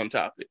get back on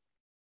topic.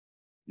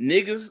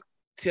 Niggas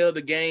tell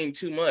the game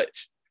too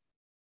much.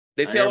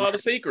 They tell all the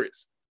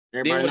secrets.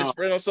 Then when it's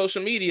spread on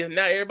social media,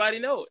 now everybody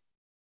know it.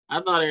 I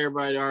thought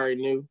everybody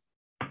already knew.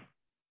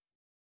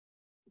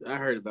 I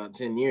heard about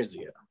 10 years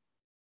ago.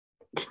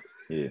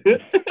 Yeah.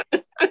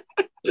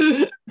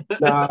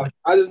 Nah,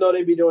 I just know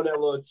they be doing that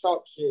little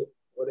chalk shit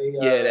where they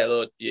that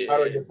little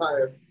out on your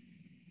tire.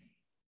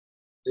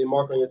 They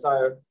mark on your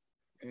tire.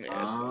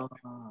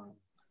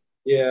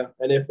 Yeah,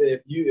 and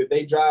if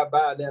they drive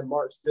by and that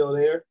mark's still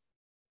there,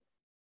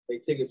 they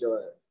ticket your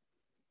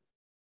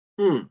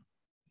ass.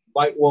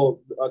 Like,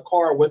 well, a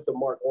car with the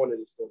mark on it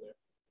is still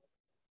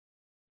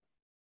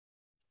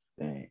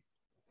there. Dang.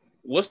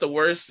 What's the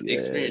worst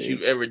experience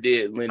you've ever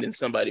did lending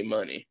somebody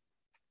money?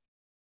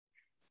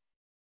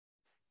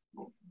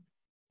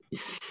 I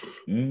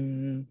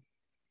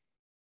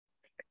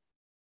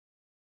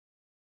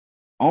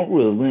don't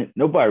really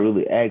nobody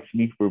really asks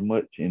me for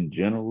much in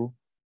general,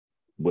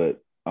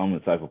 but I'm the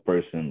type of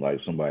person like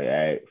somebody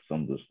asks,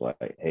 I'm just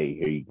like, hey,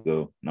 here you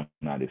go. And I'm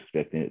not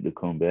expecting it to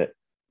come back.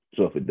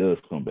 So if it does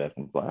come back,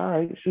 I'm like, all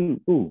right,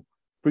 shoot, ooh,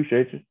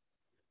 appreciate you.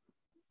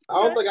 I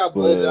don't think I've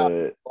blended out.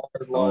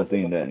 I don't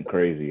think nothing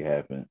crazy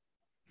happened.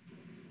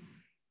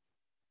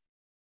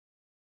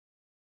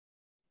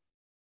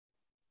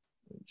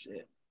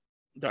 Shit.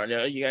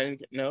 Darnell, you got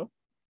anything? No?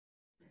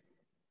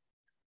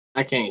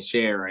 I can't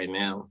share right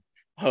now.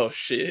 Oh,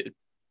 shit.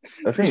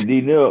 I think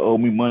D-Nell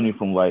owed me money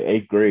from like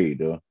 8th grade,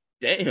 though.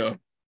 Damn.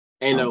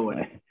 Ain't no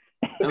way.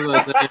 I'm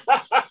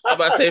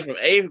about to say from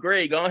 8th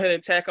grade, go ahead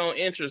and tack on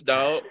interest,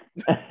 dog.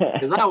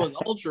 Because I was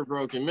ultra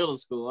broke in middle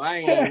school. I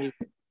ain't even know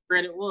what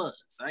credit was.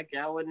 I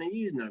wouldn't have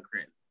used no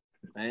credit.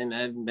 I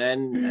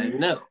didn't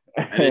know.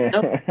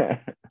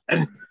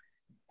 At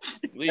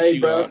least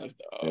you bro. honest,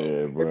 dog.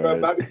 Yeah, bro.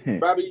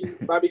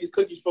 Bobby these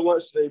cookies for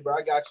lunch today, bro.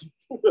 I got you.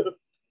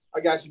 I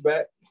got you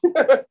back.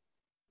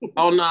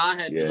 Oh, no, I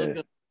had to look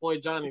up boy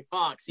Johnny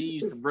Fox. He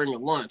used to bring a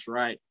lunch,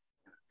 right?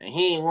 And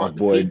he ain't want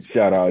the pizza.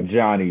 Shout out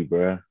Johnny,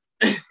 bro.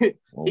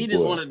 He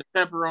just wanted the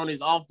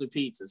pepperonis off the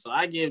pizza. So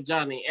I give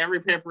Johnny every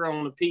pepperoni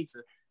on the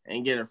pizza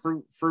and get a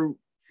fruit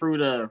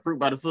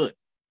by the foot.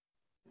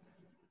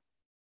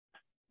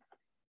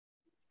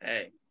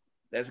 Hey,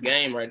 that's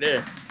game right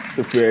there. It's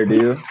a fair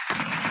deal.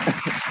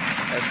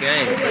 That's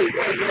game.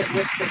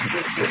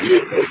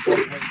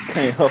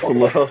 Hey,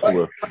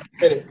 hustler.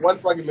 One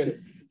fucking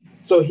minute.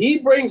 So he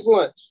brings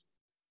lunch.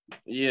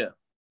 Yeah.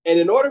 And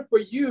in order for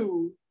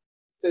you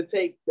to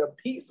take the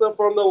pizza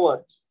from the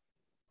lunch.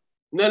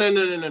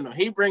 No.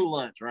 He bring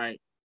lunch,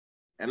 right?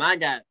 And I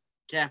got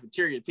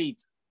cafeteria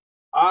pizza.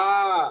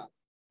 Ah.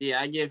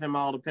 Yeah, I give him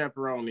all the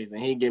pepperonis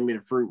and he give me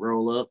the fruit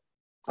roll up.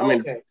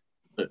 Okay.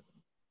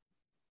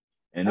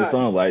 And it's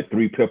on like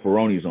 3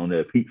 pepperonis on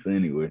that pizza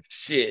anyway.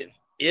 Shit.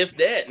 If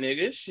that,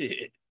 nigga,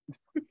 shit.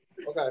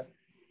 Okay.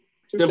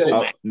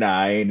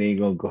 Nah, I ain't even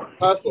gonna go.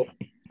 Hustle.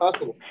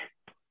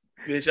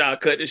 Bitch, I'll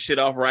cut this shit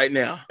off right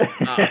now.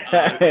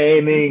 I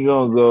ain't even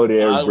gonna go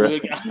there, bro.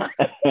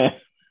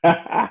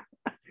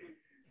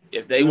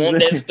 If they want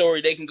that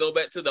story, they can go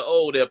back to the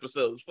old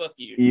episodes. Fuck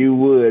you. You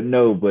would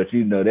know, but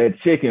you know that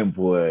chicken,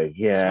 boy.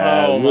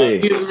 Yeah,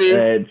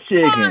 that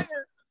chicken.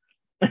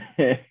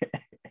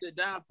 To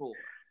die for.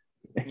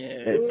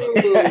 Yeah.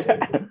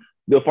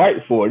 The fight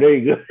for. There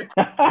you go.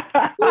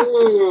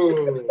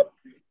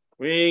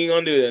 We ain't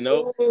gonna do that,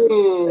 nope.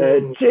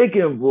 That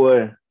chicken,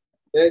 boy.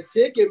 That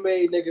chicken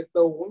made niggas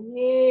throw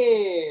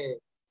win.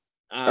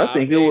 I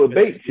think it was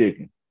baked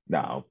chicken.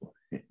 No.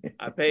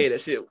 I paid that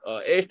shit.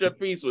 Extra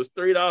piece was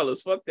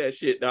 $3. Fuck that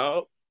shit,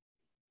 dog.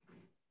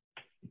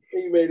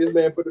 You made this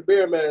man put the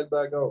bear mask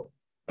back on.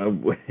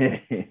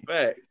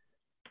 Back.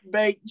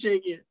 Baked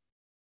chicken.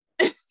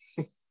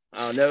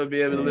 I'll never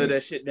be able to live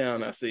that shit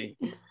down, I see.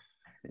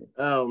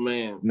 Oh,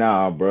 man.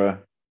 Nah, bro.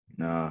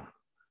 Nah.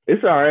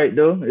 It's all right,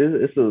 though.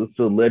 It's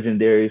a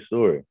legendary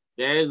story.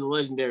 Yeah, it is a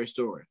legendary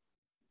story.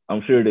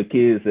 I'm sure the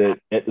kids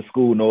at the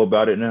school know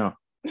about it now.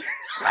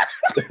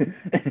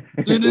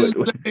 To this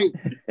day.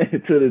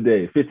 To the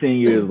day, 15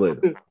 years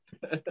later.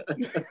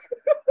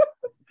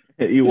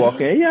 You walk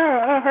in,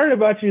 yeah, I heard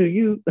about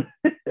you.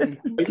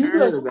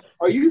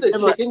 Are you the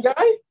chicken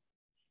guy?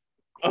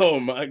 Oh,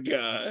 my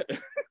God.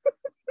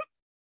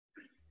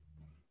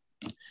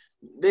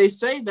 They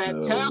say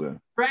that town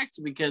cracked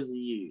because of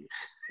you.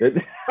 A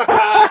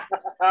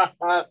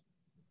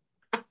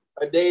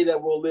day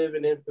that will live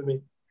in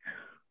infamy.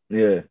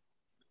 Yeah,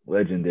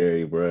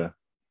 legendary, bro.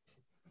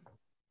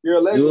 You're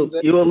a legend.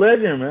 You're a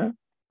legend, man.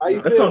 How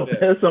you feel?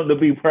 That's something to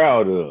be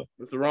proud of.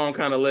 It's the wrong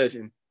kind of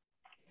legend.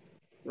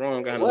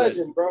 Wrong kind of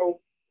legend, bro.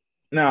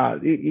 Nah,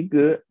 you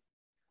good.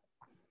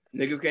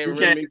 Niggas can't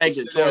remember me for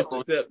shit else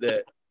except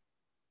that.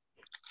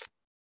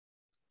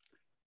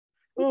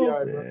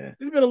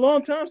 It's been a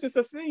long time since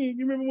I seen you.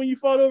 You remember when you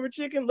fought over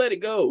chicken? Let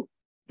it go.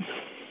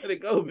 Let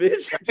it go,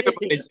 bitch.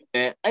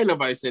 Ain't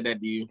nobody said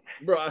that to you.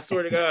 Bro, I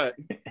swear to God.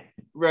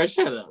 Bro,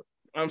 shut up.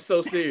 I'm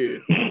so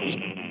serious.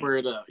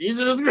 Word up. You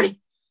just agree.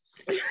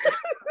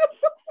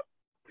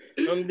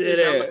 I'm dead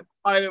ass.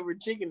 Fight over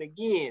chicken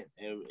again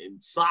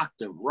and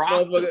socked him,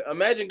 rocked him.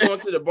 Imagine going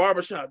to the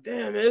barbershop.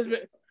 Damn, man,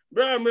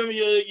 bro, I remember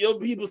your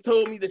people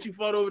told me that you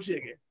fought over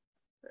chicken.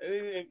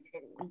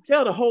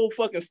 Tell the whole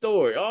fucking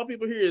story. All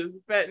people hear is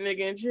fat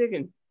nigga and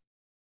chicken.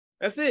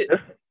 That's it.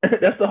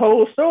 That's the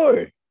whole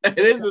story. It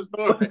is a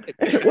story.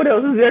 What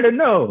else is there to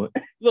know?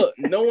 Look,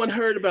 no one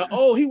heard about,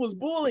 he was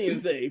bullying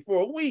Zay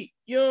for a week.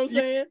 You know what I'm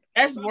saying?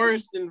 That's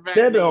worse than fat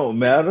that don't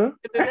matter.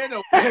 That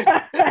don't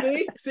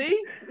matter.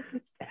 See?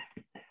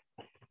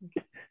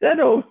 That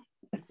don't.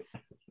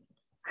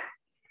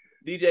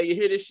 DJ, you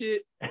hear this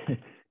shit?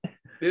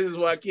 This is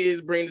why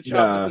kids bring the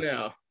choppers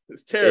now.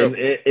 It's terrible.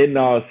 In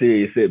all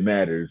seriousness, it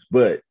matters.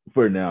 But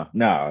for now,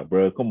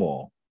 bro, come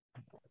on.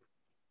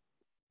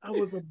 I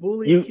was a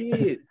bully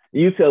kid.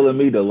 You telling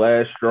me the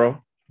last straw,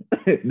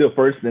 the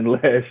first and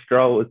last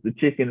straw was the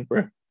chicken,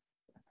 bro?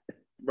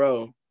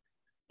 Bro,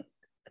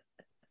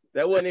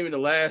 that wasn't even the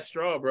last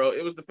straw, bro.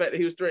 It was the fact that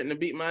he was threatening to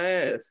beat my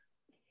ass.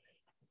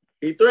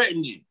 He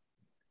threatened you.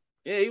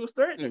 Yeah, he was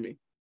threatening me.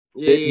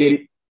 Yeah.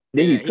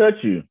 Did he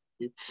touch you?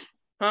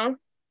 Huh?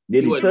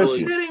 Did he touch you? He was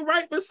sitting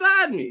right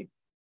beside me.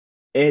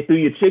 And threw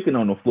your chicken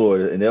on the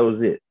floor, and that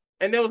was it.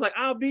 And they was like,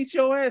 I'll beat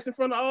your ass in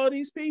front of all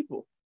these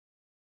people.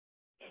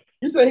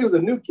 You said he was a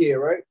new kid,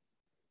 right?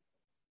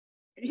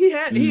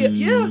 Yeah.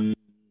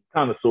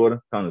 Kind of, sort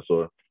of.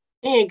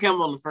 He ain't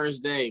come on the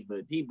first day,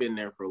 but he been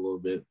there for a little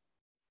bit.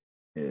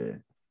 Yeah.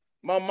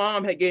 My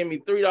mom had gave me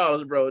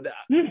 $3, bro.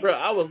 Bro,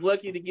 I was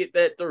lucky to get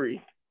that $3.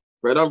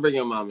 Bro, don't bring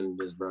your mom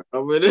into this, bro.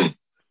 Over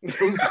this.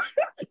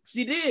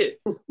 She did.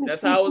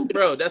 That's how I was,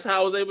 bro. That's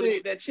how I was able to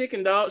get that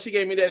chicken, dog. She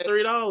gave me that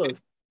 $3.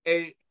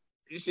 Hey,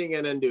 she ain't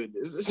got nothing to do with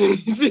this.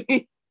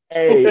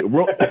 Hey,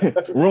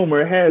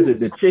 rumor has it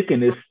the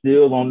chicken is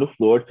still on the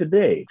floor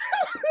today.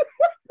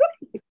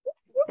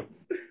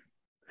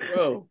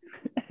 Bro.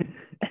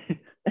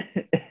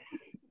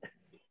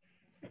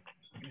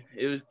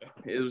 It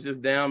was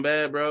just down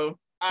bad, bro.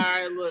 All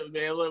right, look,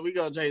 man. Look, we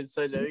gonna change the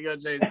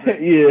subject.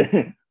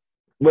 Yeah.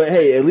 But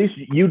hey, at least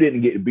you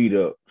didn't get beat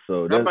up.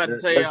 So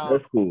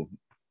that's cool.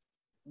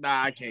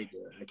 Nah, I can't do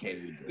it. I can't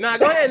even do it. Nah,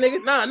 go ahead,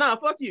 nigga. Nah,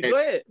 fuck you. Go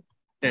ahead.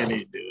 I can't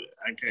even do it.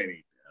 I can't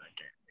even.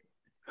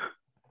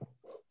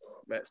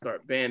 Better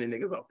start banning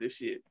niggas off this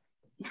shit.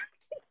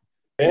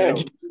 Damn.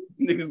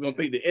 Niggas gonna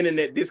think the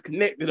internet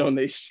disconnected on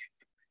this shit.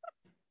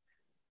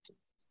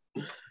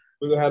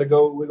 We're gonna have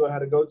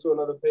to go to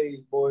another page,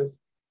 boys.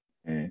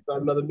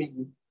 Start another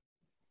meeting.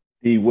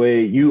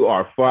 D-Wade, you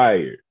are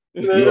fired.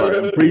 You are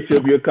in breach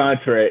of your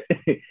contract,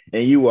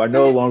 and you are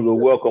no longer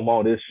welcome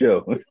on this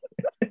show.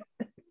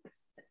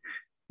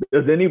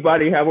 Does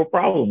anybody have a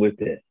problem with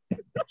that?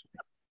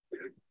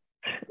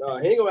 No,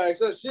 he ain't gonna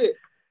ask us shit.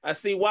 I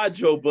see why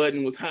Joe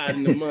Budden was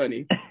hiding the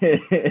money. You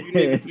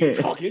niggas be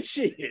talking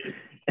shit.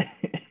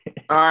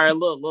 All right,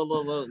 look.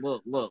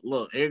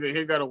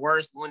 Here got the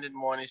worst London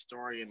morning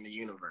story in the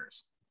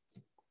universe.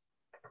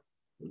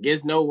 It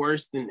gets no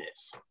worse than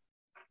this.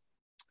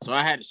 So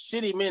I had a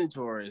shitty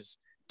mentor, as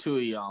two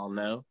of y'all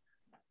know.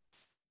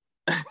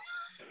 I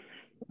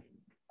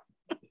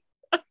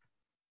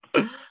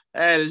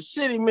had a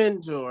shitty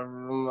mentor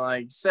from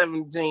like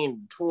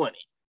 17 to 20,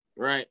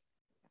 right?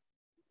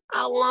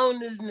 I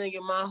loaned this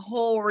nigga my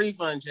whole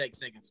refund check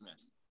second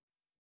semester.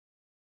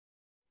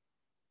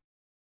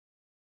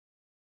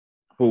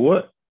 For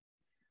what?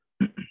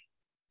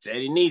 Said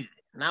he needed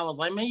it. And I was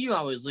like, man, you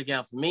always look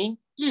out for me.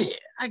 Yeah,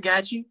 I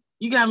got you.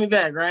 You got me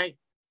back, right?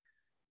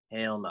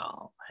 Hell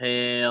no.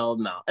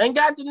 And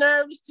got the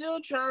nerve to still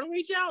trying to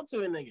reach out to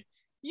a nigga.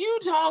 You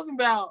talking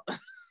about...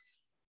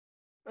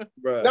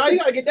 Bruh. Now you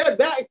gotta get that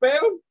back,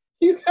 fam.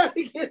 You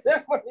gotta get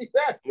that money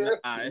back, man.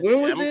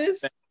 When was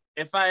this?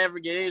 If I ever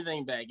get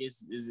anything back,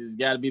 it's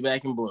got to be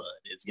back in blood.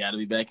 It's got to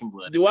be back in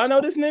blood. Do I know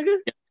this nigga?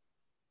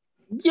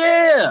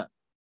 Yeah.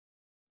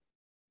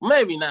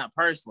 Maybe not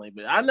personally,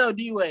 but I know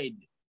D-Wade.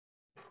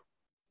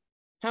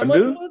 How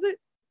much was it?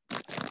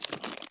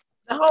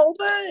 The whole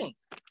thing.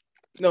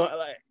 No,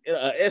 like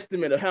an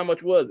estimate of how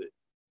much was it?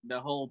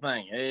 The whole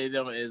thing. It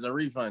is a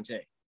refund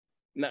check.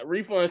 Not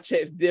refund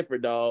checks differ,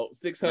 dog.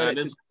 600.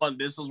 This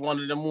is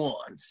one of them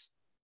ones.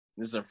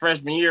 This is a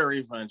freshman year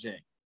refund check.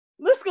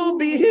 Let's go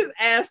beat his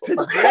ass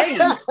today.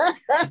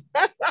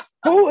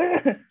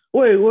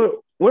 Wait,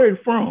 where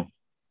it from?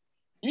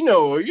 You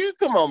know,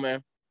 come on,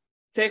 man.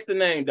 Text the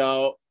name,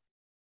 dog.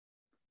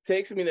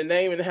 Text me the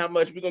name and how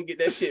much we're gonna get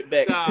that shit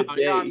back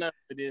today. Y'all know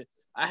it is.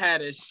 I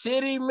had a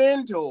shitty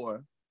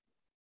mentor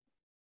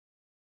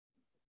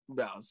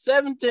about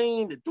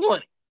 17 to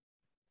 20.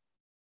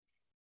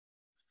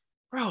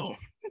 Bro,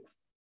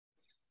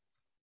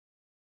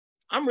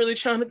 I'm really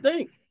trying to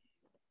think.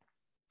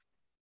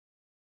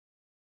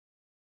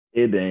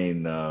 It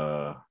ain't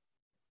hold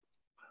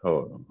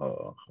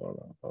on.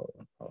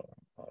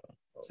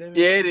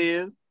 Yeah, it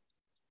is.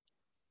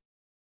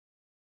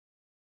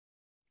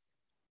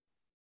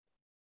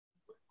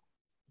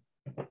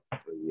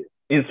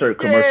 Insert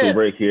commercial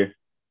break here.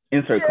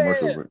 Insert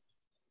commercial break.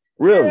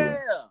 Really? Yeah.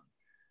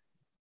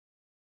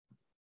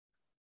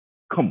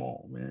 Come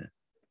on, man.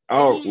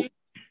 Oh,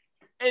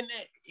 and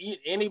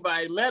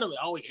anybody met him?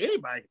 Oh,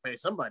 anybody can pay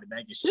somebody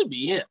back. It should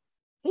be him.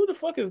 Who the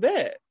fuck is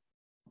that?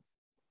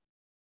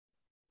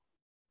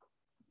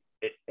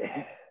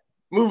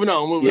 Moving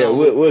on. We'll get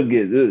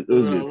to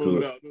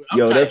it.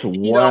 Yo, that's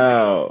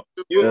wild.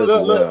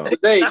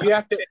 Look, Dave, you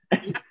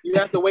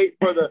have to wait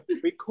for the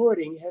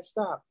recording has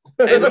stopped.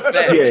 Yeah.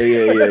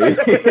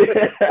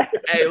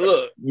 Hey,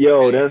 look.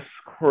 Yo, that's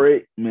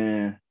great,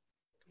 man.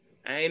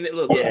 I ain't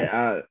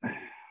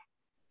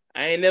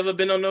never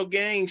been on no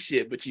gang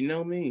shit, but you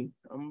know me,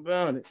 I'm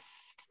about it.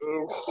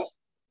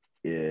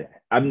 Yeah,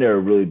 I've never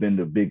really been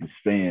the biggest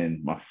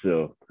fan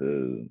myself,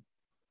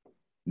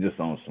 just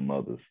on some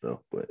other stuff.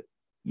 But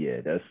yeah,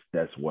 that's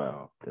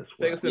wild. That's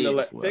wild.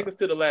 Take us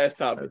to the last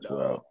topic,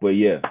 dog. But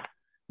yeah,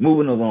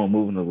 moving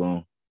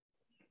along.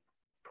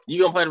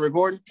 You gonna play the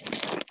recording?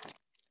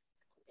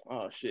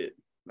 Oh shit,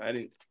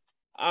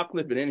 I'll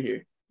clip it in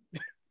here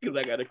because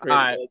I got a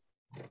credit.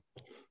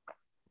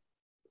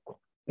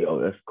 Yo,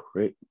 that's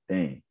great.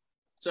 Dang.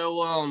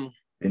 So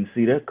didn't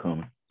see that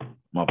coming.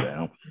 My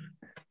bad.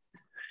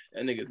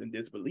 That nigga's in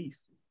disbelief.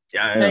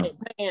 Yeah,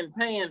 paying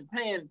women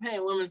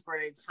for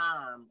their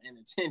time and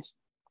attention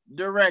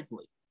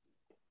directly.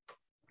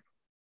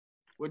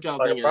 What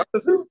y'all think of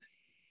that?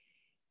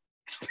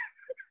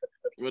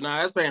 Well, no,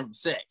 that's paying for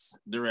sex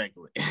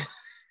directly.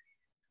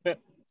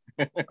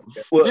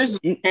 Well, this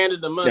is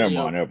handed the money.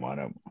 Never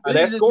mind.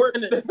 This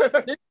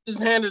is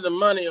handed the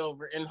money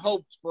over in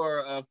hopes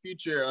for a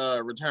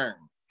future return.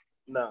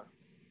 No,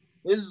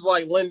 this is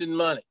like lending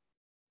money.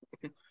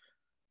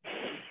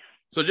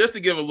 So just to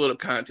give a little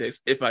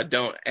context, if I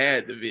don't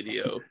add the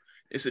video,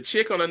 it's a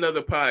chick on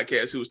another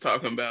podcast who was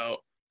talking about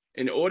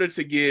in order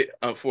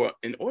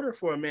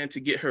for a man to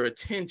get her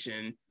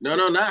attention. No,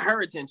 not her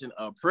attention.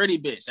 A pretty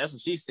bitch. That's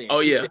what she said.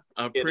 Oh, she said,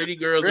 a pretty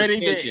girl's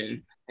attention.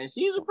 Bitch. And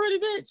she's a pretty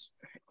bitch.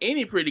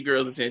 Any pretty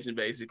girl's attention,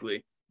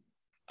 basically.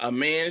 A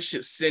man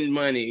should send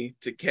money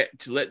to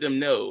let them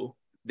know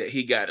that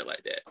he got it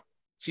like that.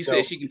 She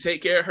said she can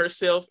take care of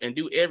herself and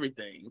do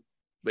everything.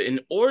 But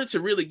in order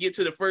to really get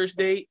to the first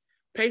date,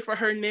 pay for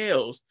her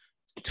nails,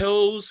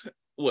 toes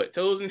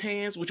and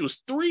hands, which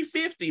was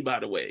 $350, by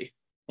the way.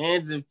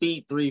 Hands and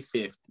feet,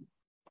 $350.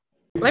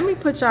 Let me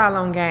put y'all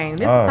on game.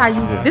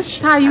 This is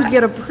how you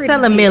get a pretty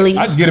bitch.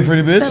 I can get a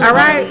pretty bitch. All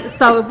right.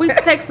 So if we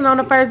texting on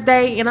the first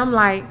date and I'm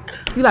like,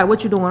 you like,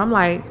 what you doing? I'm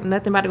like,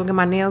 nothing, about to go get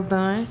my nails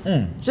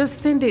done.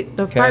 Just send it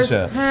the first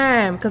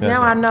time, because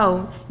now I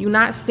know you're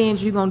not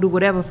stingy. You're gonna do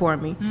whatever for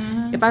me.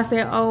 Mm-hmm. If I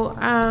say,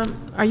 are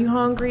you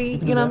hungry?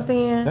 You know what I'm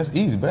saying? That's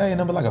easy, but that ain't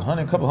number like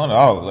couple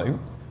 $100. Like,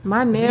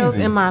 my nails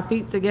and my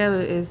feet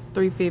together is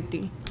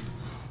 $350.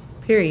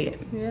 Period.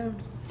 Yeah.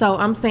 So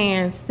I'm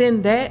saying,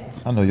 send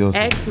that. I know yours.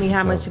 Ask me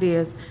how much it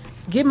is.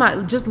 Get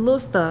my just little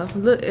stuff.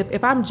 Look,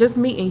 if I'm just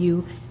meeting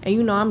you and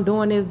you know I'm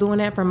doing this, doing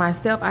that for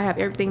myself, I have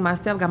everything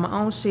myself, got my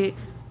own shit.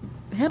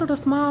 Handle the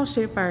small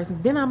shit first.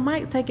 Then I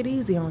might take it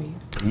easy on you.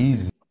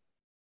 Easy.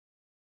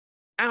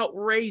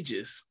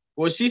 Outrageous.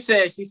 Well, she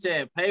said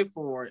pay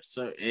for it,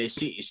 so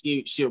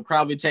she'll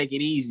probably take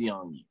it easy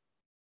on you.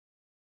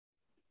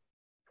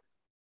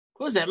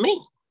 What does that mean?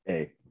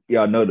 Hey,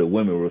 y'all know the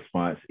women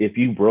response. If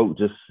you broke,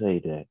 just say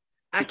that.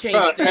 I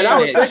can't stand and I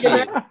was that thinking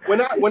shit.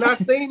 that when I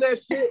seen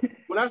that shit,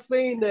 when I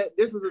seen that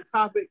this was a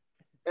topic,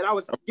 and I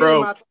was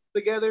getting my thoughts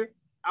together,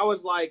 I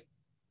was like,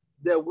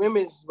 the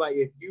women's like,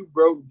 if you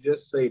broke,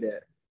 just say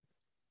that.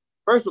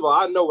 First of all,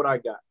 I know what I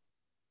got.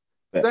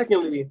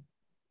 Secondly,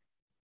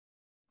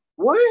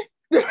 what?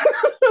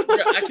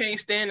 I can't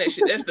stand that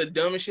shit. That's the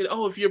dumbest shit.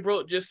 Oh, if you're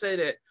broke, just say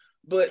that.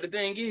 But the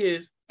thing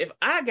is, if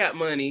I got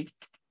money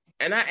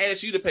and I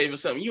ask you to pay for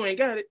something, you ain't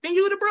got it, then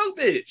you the broke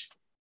bitch.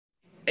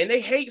 And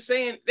they hate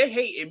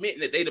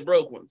admitting that they the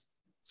broke ones.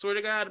 Swear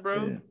to God,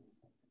 bro. Yeah.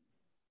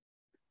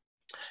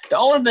 The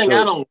only thing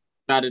I don't like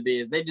about it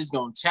is they just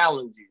gonna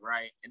challenge you,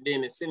 right? And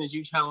then as soon as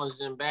you challenge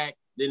them back,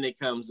 then it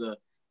comes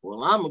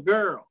well, I'm a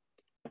girl.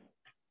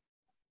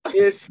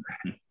 It's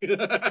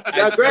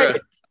now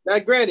granted,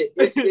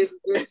 it's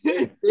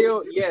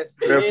still yes.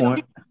 Fair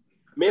point.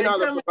 Men are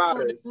the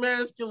providers.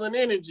 Masculine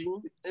energy,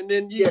 and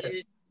then you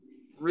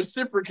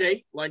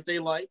reciprocate like they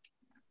like.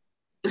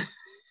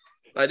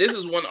 Like, this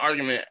is one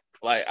argument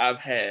like I've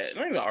had,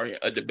 not even an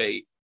argument, a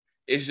debate.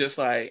 It's just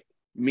like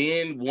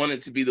men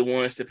wanted to be the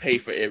ones to pay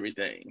for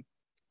everything.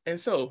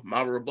 And so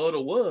my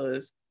rebuttal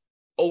was,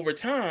 over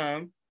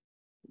time,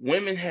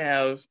 women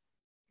have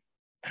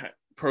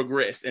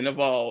progressed and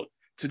evolved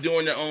to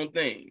doing their own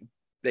thing.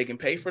 They can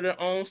pay for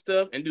their own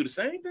stuff and do the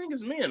same thing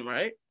as men,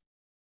 right?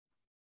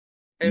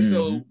 And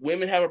so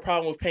women have a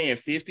problem with paying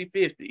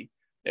 50-50.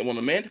 They want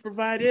a man to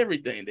provide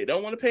everything. They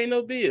don't want to pay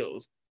no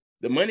bills.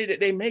 The money that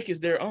they make is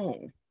their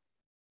own.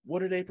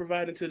 What are they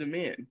providing to the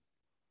men?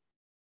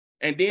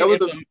 And then, go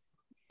ahead.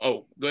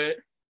 I'm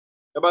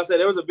about to say,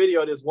 there was a video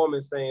of this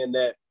woman saying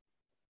that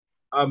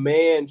a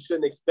man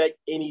shouldn't expect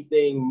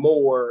anything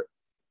more,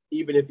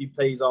 even if he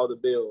pays all the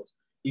bills.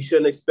 he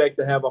shouldn't expect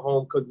to have a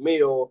home cooked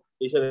meal.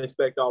 He shouldn't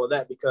expect all of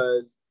that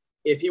because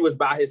if he was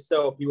by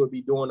himself, he would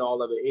be doing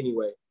all of it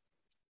anyway.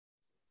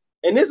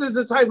 And this is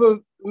the type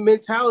of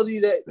mentality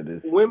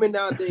that women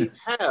nowadays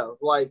have.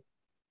 Like,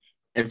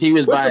 if he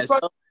was by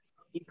himself,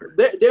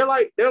 they're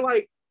like,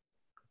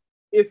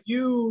 if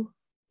you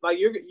like,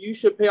 you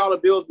should pay all the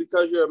bills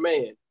because you're a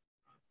man.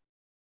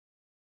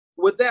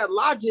 With that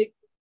logic,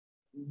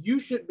 you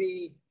should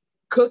be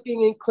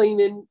cooking and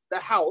cleaning the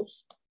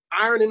house,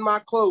 ironing my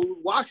clothes,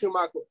 washing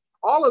my clothes,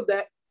 all of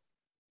that.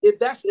 If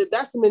that's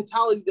the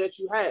mentality that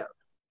you have,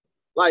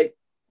 like,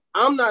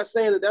 I'm not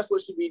saying that that's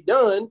what should be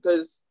done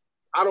because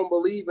I don't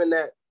believe in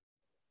that,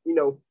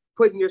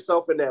 putting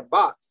yourself in that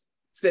box.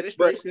 Set it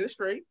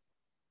straight.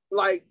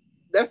 Like,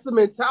 that's the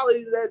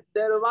mentality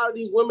that a lot of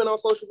these women on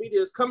social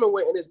media is coming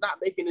with, and it's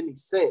not making any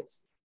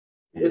sense.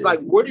 Yeah. It's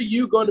like, what are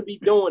you going to be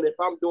doing if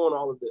I'm doing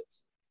all of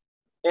this?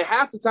 And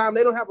half the time,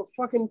 they don't have a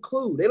fucking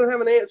clue. They don't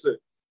have an answer.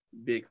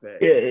 Big fact.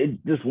 Yeah,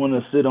 it just want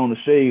to sit on the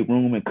shade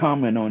room and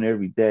comment on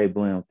every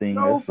daggone thing.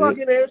 No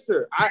fucking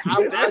answer.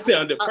 That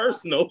sounded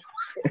personal.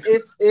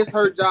 It's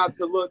her job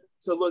to look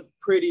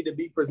pretty, to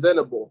be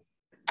presentable.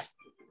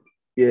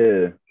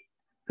 Yeah,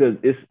 because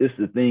it's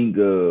the thing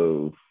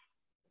of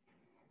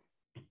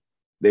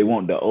they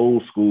want the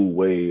old school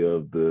way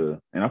of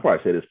and I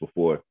probably said this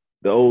before,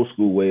 the old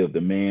school way of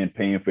the man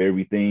paying for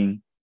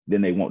everything.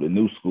 Then they want the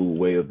new school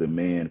way of the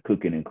man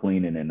cooking and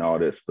cleaning and all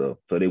that stuff.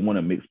 So they want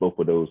to mix both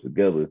of those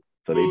together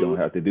so they don't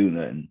have to do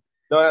nothing.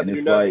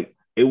 Like,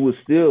 it was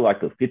still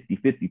like a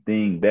 50-50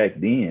 thing back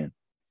then.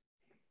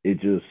 It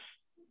just,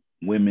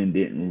 women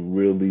didn't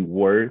really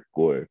work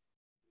or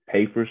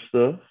pay for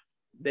stuff.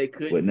 They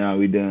could. But now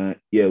we done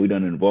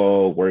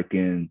involved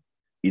working,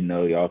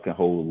 y'all can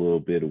hold a little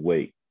bit of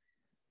weight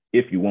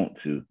if you want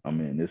to. I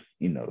mean, it's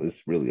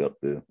really up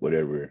to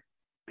whatever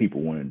people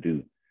want to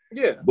do.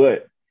 Yeah.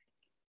 But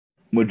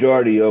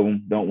majority of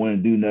them don't want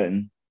to do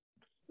nothing.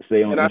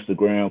 Stay on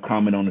Instagram,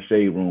 comment on the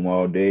shade room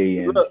all day,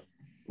 and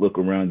look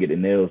around, get their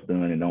nails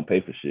done, and don't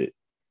pay for shit.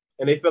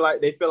 And they feel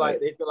like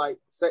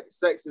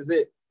sex is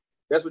it.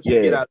 That's what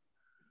you get out.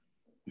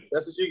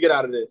 That's what you get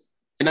out of this.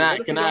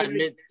 Can I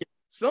admit?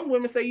 Some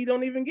women say you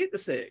don't even get the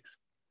sex.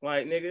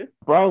 Like, nigga.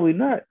 Probably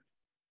not.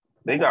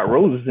 They got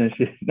roses and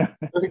shit.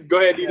 Go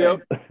ahead, Dino.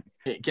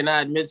 Can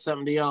I admit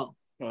something to y'all?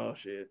 Oh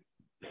shit.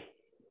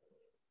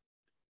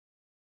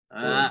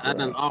 I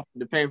done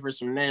offered to pay for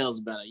some nails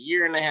about a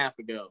year and a half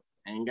ago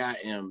and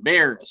got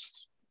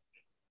embarrassed.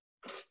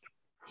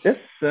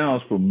 That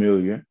sounds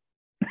familiar.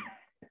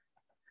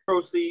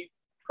 Proceed,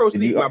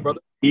 my brother.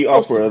 You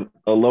offer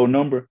a low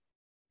number?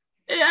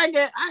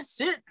 Yeah, I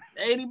sent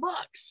 $80.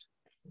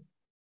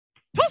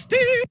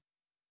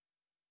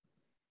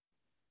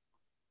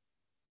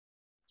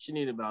 She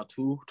needed about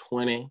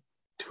 220.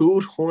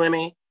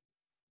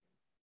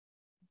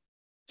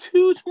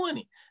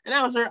 And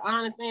that was her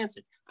honest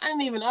answer. I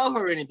didn't even owe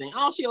her anything.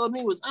 All she owed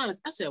me was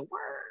honest. I said,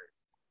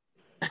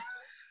 word.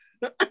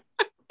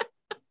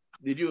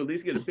 Did you at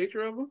least get a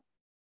picture of her?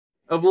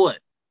 Of what?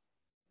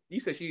 You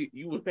said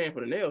you were paying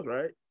for the nails,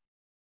 right?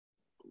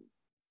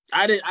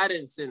 I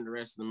didn't send the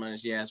rest of the money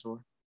she asked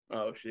for.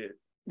 Oh shit.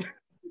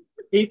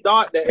 He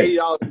thought that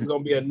 $80 was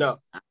gonna be enough.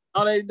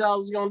 All $80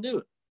 was gonna do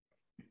it.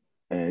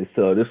 And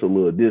so this a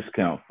little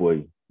discount for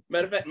you.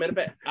 Matter of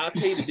fact, I'll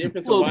tell you the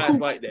difference of why it's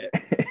like that.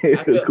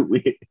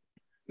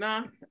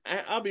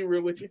 I'll be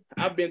real with you.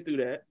 I've been through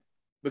that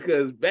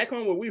because back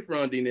home where we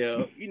from,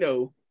 D-Nell,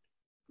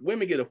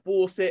 women get a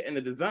full set and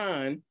a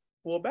design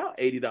for about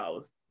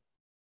 $80,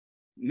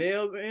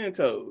 nails and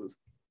toes.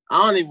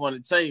 I don't even want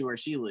to tell you where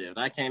she lived.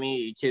 I can't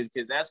even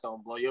because that's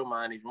gonna blow your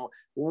mind even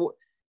more.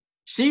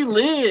 She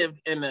lived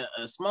in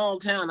a small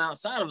town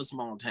outside of a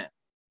small town.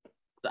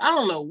 So I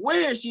don't know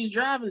where she's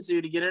driving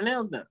to get her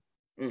nails done.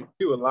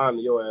 She was lying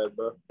to your ass,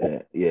 bro.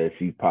 Yeah,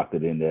 she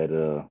pocketed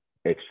that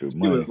extra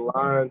money. She was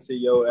lying to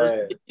your ass.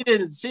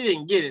 She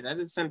didn't get it. I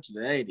just sent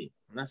her the 80.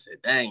 And I said,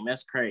 dang,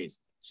 that's crazy.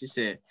 She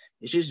said,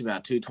 it's usually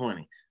about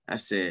 220. I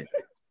said,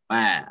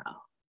 wow.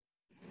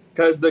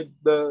 Because the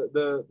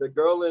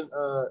girl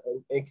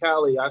in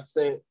Cali, I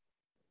sent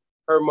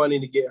her money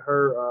to get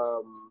her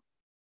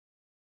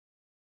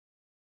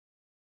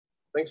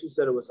I think she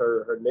said it was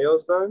her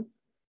nails done.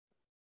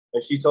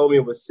 And she told me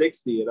it was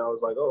 60, and I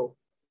was like, oh,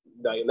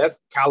 and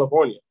that's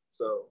California.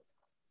 So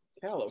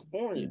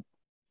California.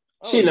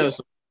 She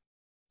knows.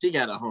 She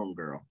got a home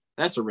girl.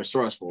 That's a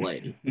resourceful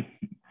lady.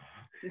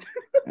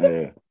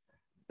 Yeah.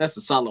 That's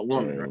a solid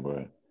woman. Yeah,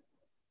 right.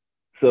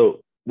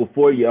 So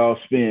before y'all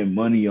spend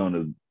money on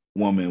a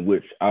woman,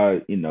 which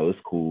it's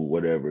cool,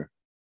 whatever,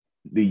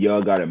 do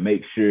y'all got to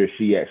make sure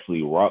she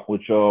actually rock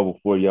with y'all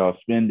before y'all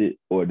spend it?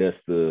 Or that's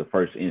the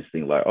first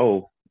instinct, like,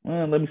 oh,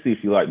 well, let me see if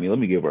she like me. Let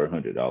me give her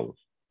 $100.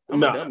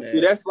 No,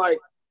 see, that's like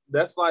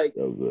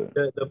so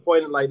good. the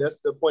point, like that's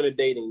the point of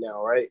dating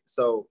now, right?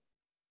 So,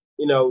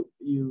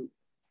 you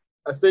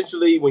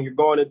essentially, when you're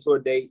going into a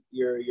date,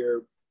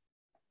 your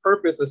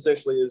purpose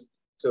essentially is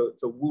to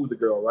woo the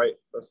girl, right?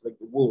 That's like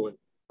the wooing,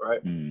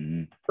 right?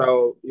 Mm-hmm.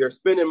 So you're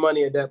spending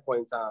money at that point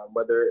in time,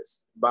 whether it's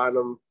buying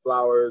them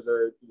flowers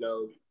or,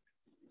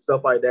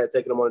 stuff like that,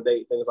 taking them on a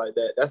date, things like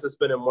that. That's the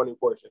spending money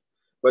portion.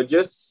 But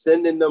just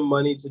sending them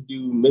money to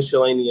do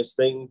miscellaneous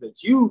things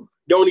that you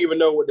don't even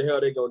know what the hell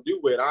they're going to do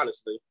with,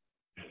 honestly,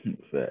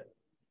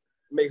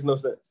 makes no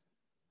sense.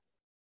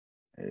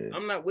 Yeah.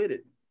 I'm not with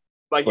it.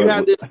 Like you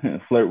have this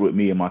flirt with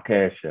me in my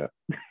cash app.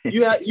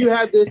 you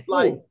have this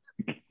like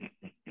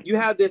you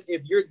have this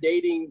if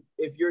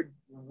you're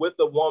with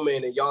a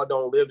woman and y'all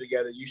don't live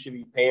together, you should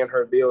be paying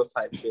her bills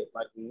type shit.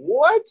 Like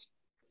what?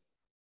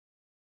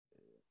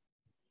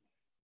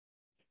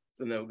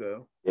 It's a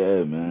no-go.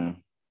 Yeah, man.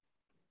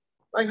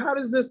 Like how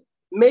does this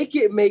make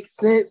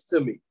sense to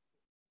me?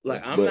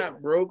 Like I'm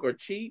not broke or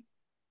cheap,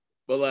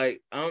 but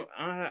like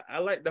I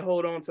like to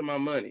hold on to my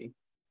money.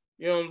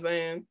 You know what I'm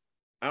saying?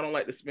 I don't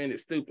like to spend it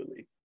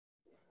stupidly.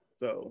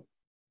 So,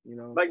 I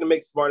like to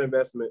make smart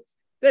investments.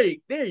 There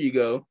you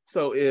go.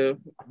 So if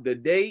the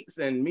dates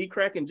and me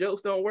cracking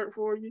jokes don't work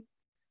for you,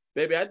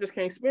 baby, I just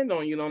can't spend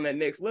on you on that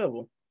next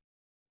level.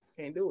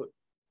 Can't do it.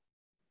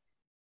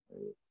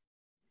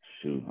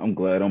 Shoot, I'm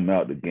glad I'm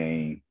out the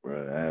game,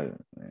 bro.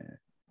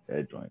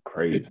 That joint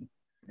crazy.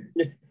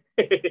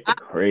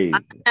 Crazy.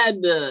 I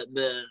had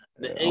the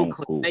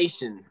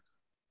inclination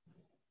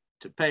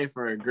to pay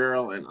for a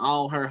girl and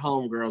all her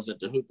homegirls at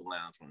the hookah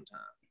lounge one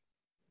time.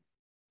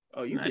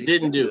 Oh, I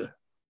didn't do it.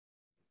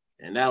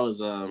 And that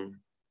was I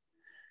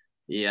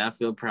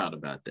feel proud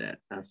about that.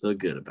 I feel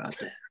good about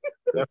that.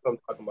 That's what I'm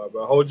talking about,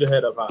 bro. Hold your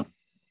head up high.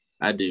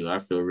 I do. I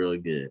feel really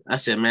good. I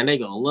said, man, they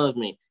gonna love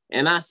me.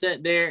 And I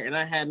sat there and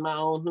I had my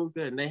own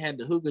hookah and they had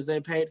the hookahs they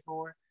paid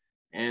for.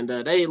 And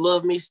they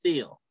love me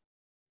still.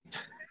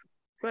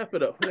 Clap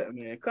it up for that,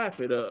 man. Clap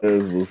it up.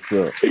 That's what's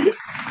up.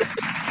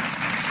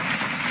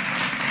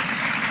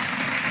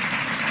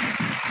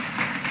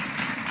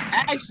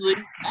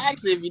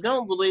 Actually, if you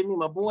don't believe me,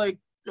 my boy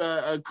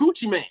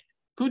Coochie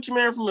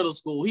Man from middle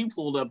school, he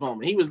pulled up on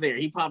me. He was there.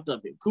 He popped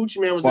up. Coochie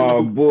Man was in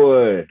the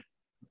boy.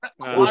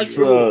 What's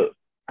up?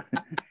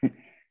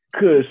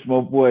 Kush,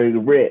 my boy,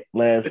 Rhett,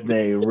 last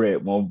name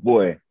Rhett, my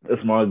boy.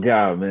 That's my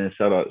guy, man.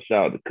 Shout out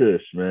to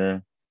Kush,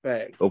 man.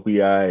 Facts. Hope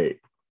he all right,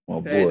 my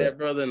boy. Tag that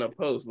brother in a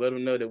post. Let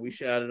him know that we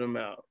shouted him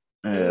out.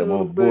 Yeah,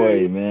 my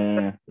boy,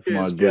 man. That's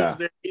my guy.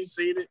 He's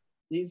seen it.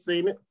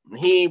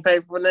 He ain't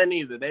paid for nothing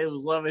either. They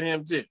was loving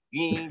him too.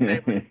 He ain't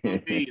paid for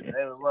nothing either.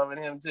 They was loving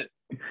him too.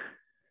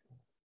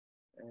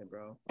 Hey,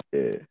 bro.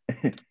 Yeah.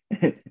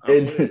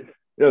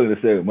 You're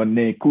gonna say my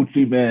name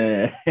Coochie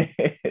Man.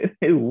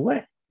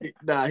 What?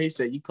 Nah, he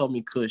said you call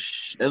me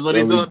Kush. That's what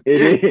he's on.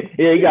 Yeah,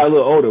 he got a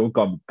little older. We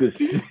call me Kush.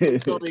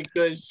 Call me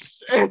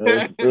Kush.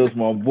 That's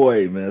my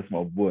boy, man. That's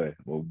my boy.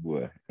 My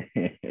boy.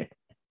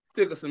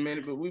 Took us a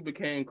minute, but we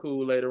became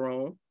cool later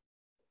on.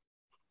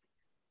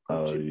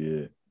 Oh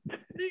yeah.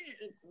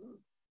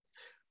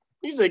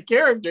 He's a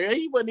character.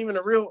 He wasn't even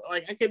a real.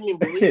 Like I couldn't even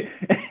believe it.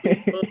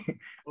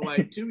 For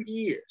like 2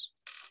 years.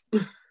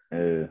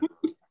 Yeah.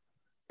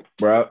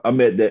 Bro, I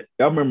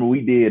remember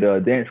we did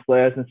dance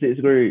class in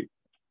 6th grade.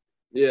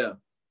 Yeah.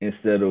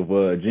 Instead of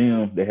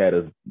gym, they had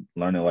us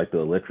learning like the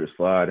electric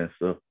slide and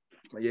stuff.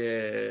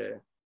 Yeah.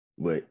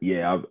 But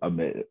yeah, I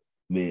met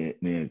me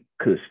and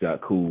Kush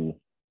got cool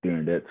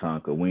during that time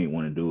because we didn't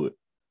want to do it.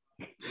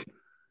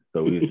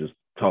 So we was just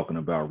talking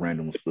about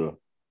random stuff.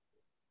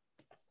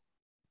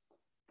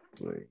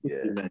 But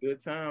yeah.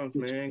 Good times,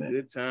 man.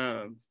 Good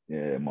times.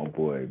 Yeah, my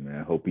boy,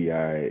 man. Hope he all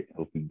right.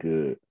 Hope he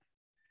good.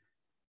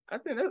 I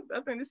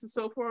think this has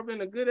so far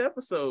been a good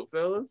episode,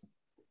 fellas.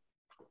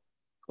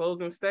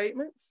 Closing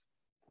statements.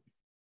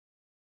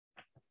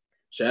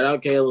 Shout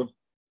out Caleb.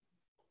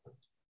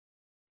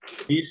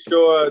 Be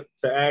sure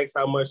to ask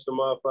how much the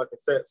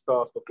motherfucking sets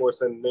cost before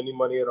sending any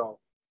money at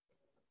all.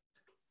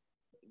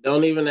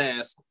 Don't even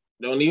ask.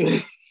 Don't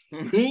even.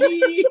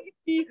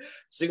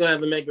 She gonna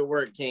have to make it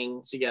work,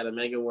 King. She gotta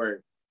make it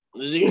work.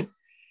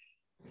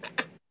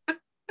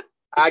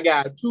 I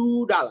got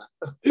 $2.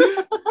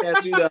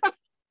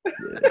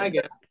 I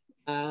got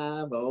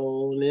 $5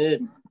 on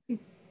it.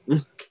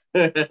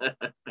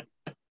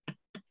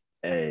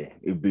 Hey,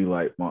 it'd be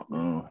like my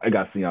I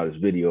got to see all this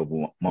video,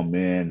 but my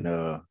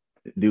man,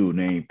 dude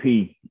named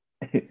P,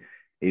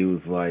 he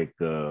was like,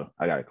 I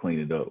gotta clean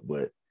it up,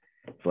 but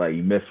it's like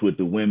you mess with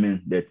the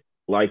women that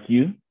like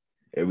you,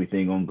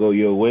 everything gonna go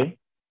your way.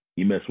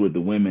 You mess with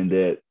the women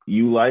that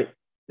you like,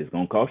 it's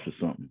gonna cost you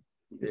something.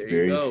 It's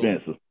very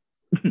expensive.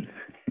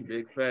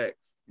 Big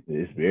facts.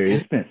 It's very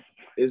expensive.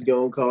 It's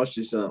gonna cost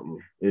you something.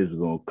 It's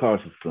gonna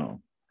cost you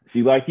something.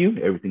 She like you,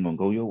 everything gonna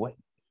go your way.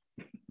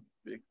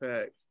 Big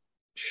facts.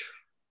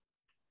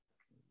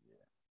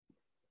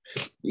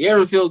 You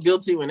ever feel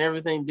guilty when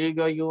everything did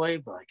go your way?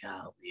 But like,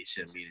 oh, it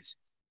shouldn't be this.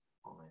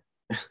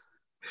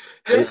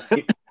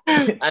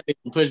 I need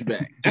to push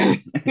back.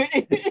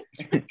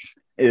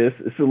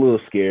 It's a little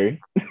scary.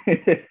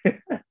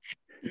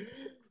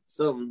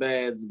 Something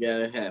bad's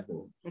gotta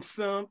happen.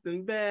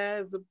 Something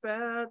bad's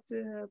about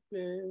to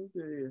happen to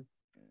you.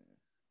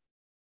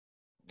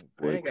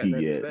 I ain't got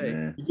nothing to say.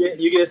 Man.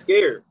 You get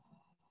scared.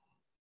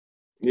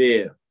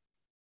 Yeah.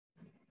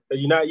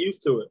 You're not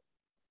used to it.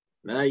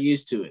 Not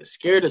used to it.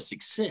 Scared of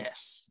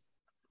success.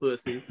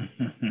 Pussies.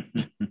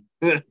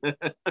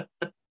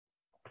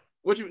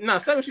 What you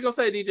say what you gonna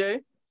say, DJ?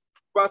 If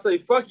I say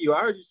fuck you,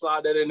 I heard you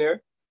slide that in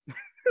there.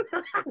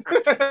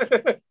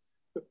 I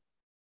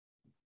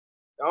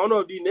don't know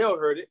if D-Nail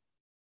heard it.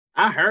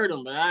 I heard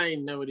him, but I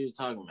didn't know what he was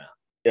talking about.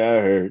 Yeah, I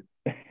heard.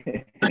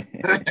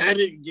 I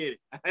didn't get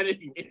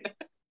it.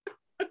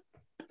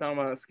 Talking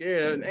about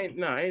scared. Ain't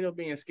no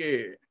being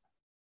scared.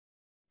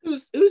 Who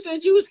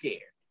said you was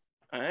scared?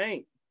 I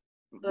ain't.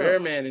 Bear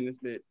man in this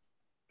bit.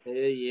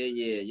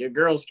 Yeah. Your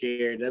girl's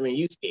scared. I mean,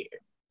 you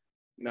scared.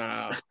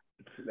 Nah,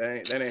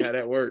 that ain't how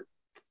that work.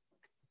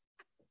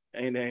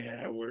 Ain't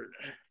how that work.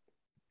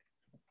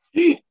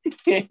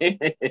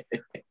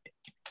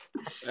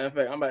 Matter of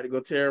fact, I'm about to go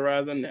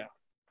terrorize them now.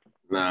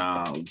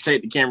 No,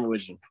 take the camera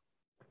with you.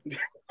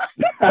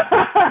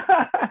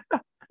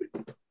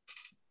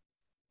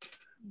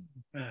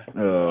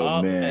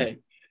 Oh man. Hey,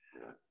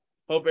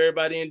 hope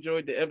everybody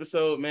enjoyed the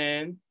episode,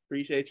 man.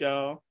 Appreciate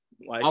y'all.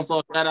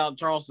 Also, shout out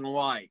Charleston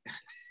White.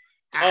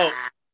 Oh,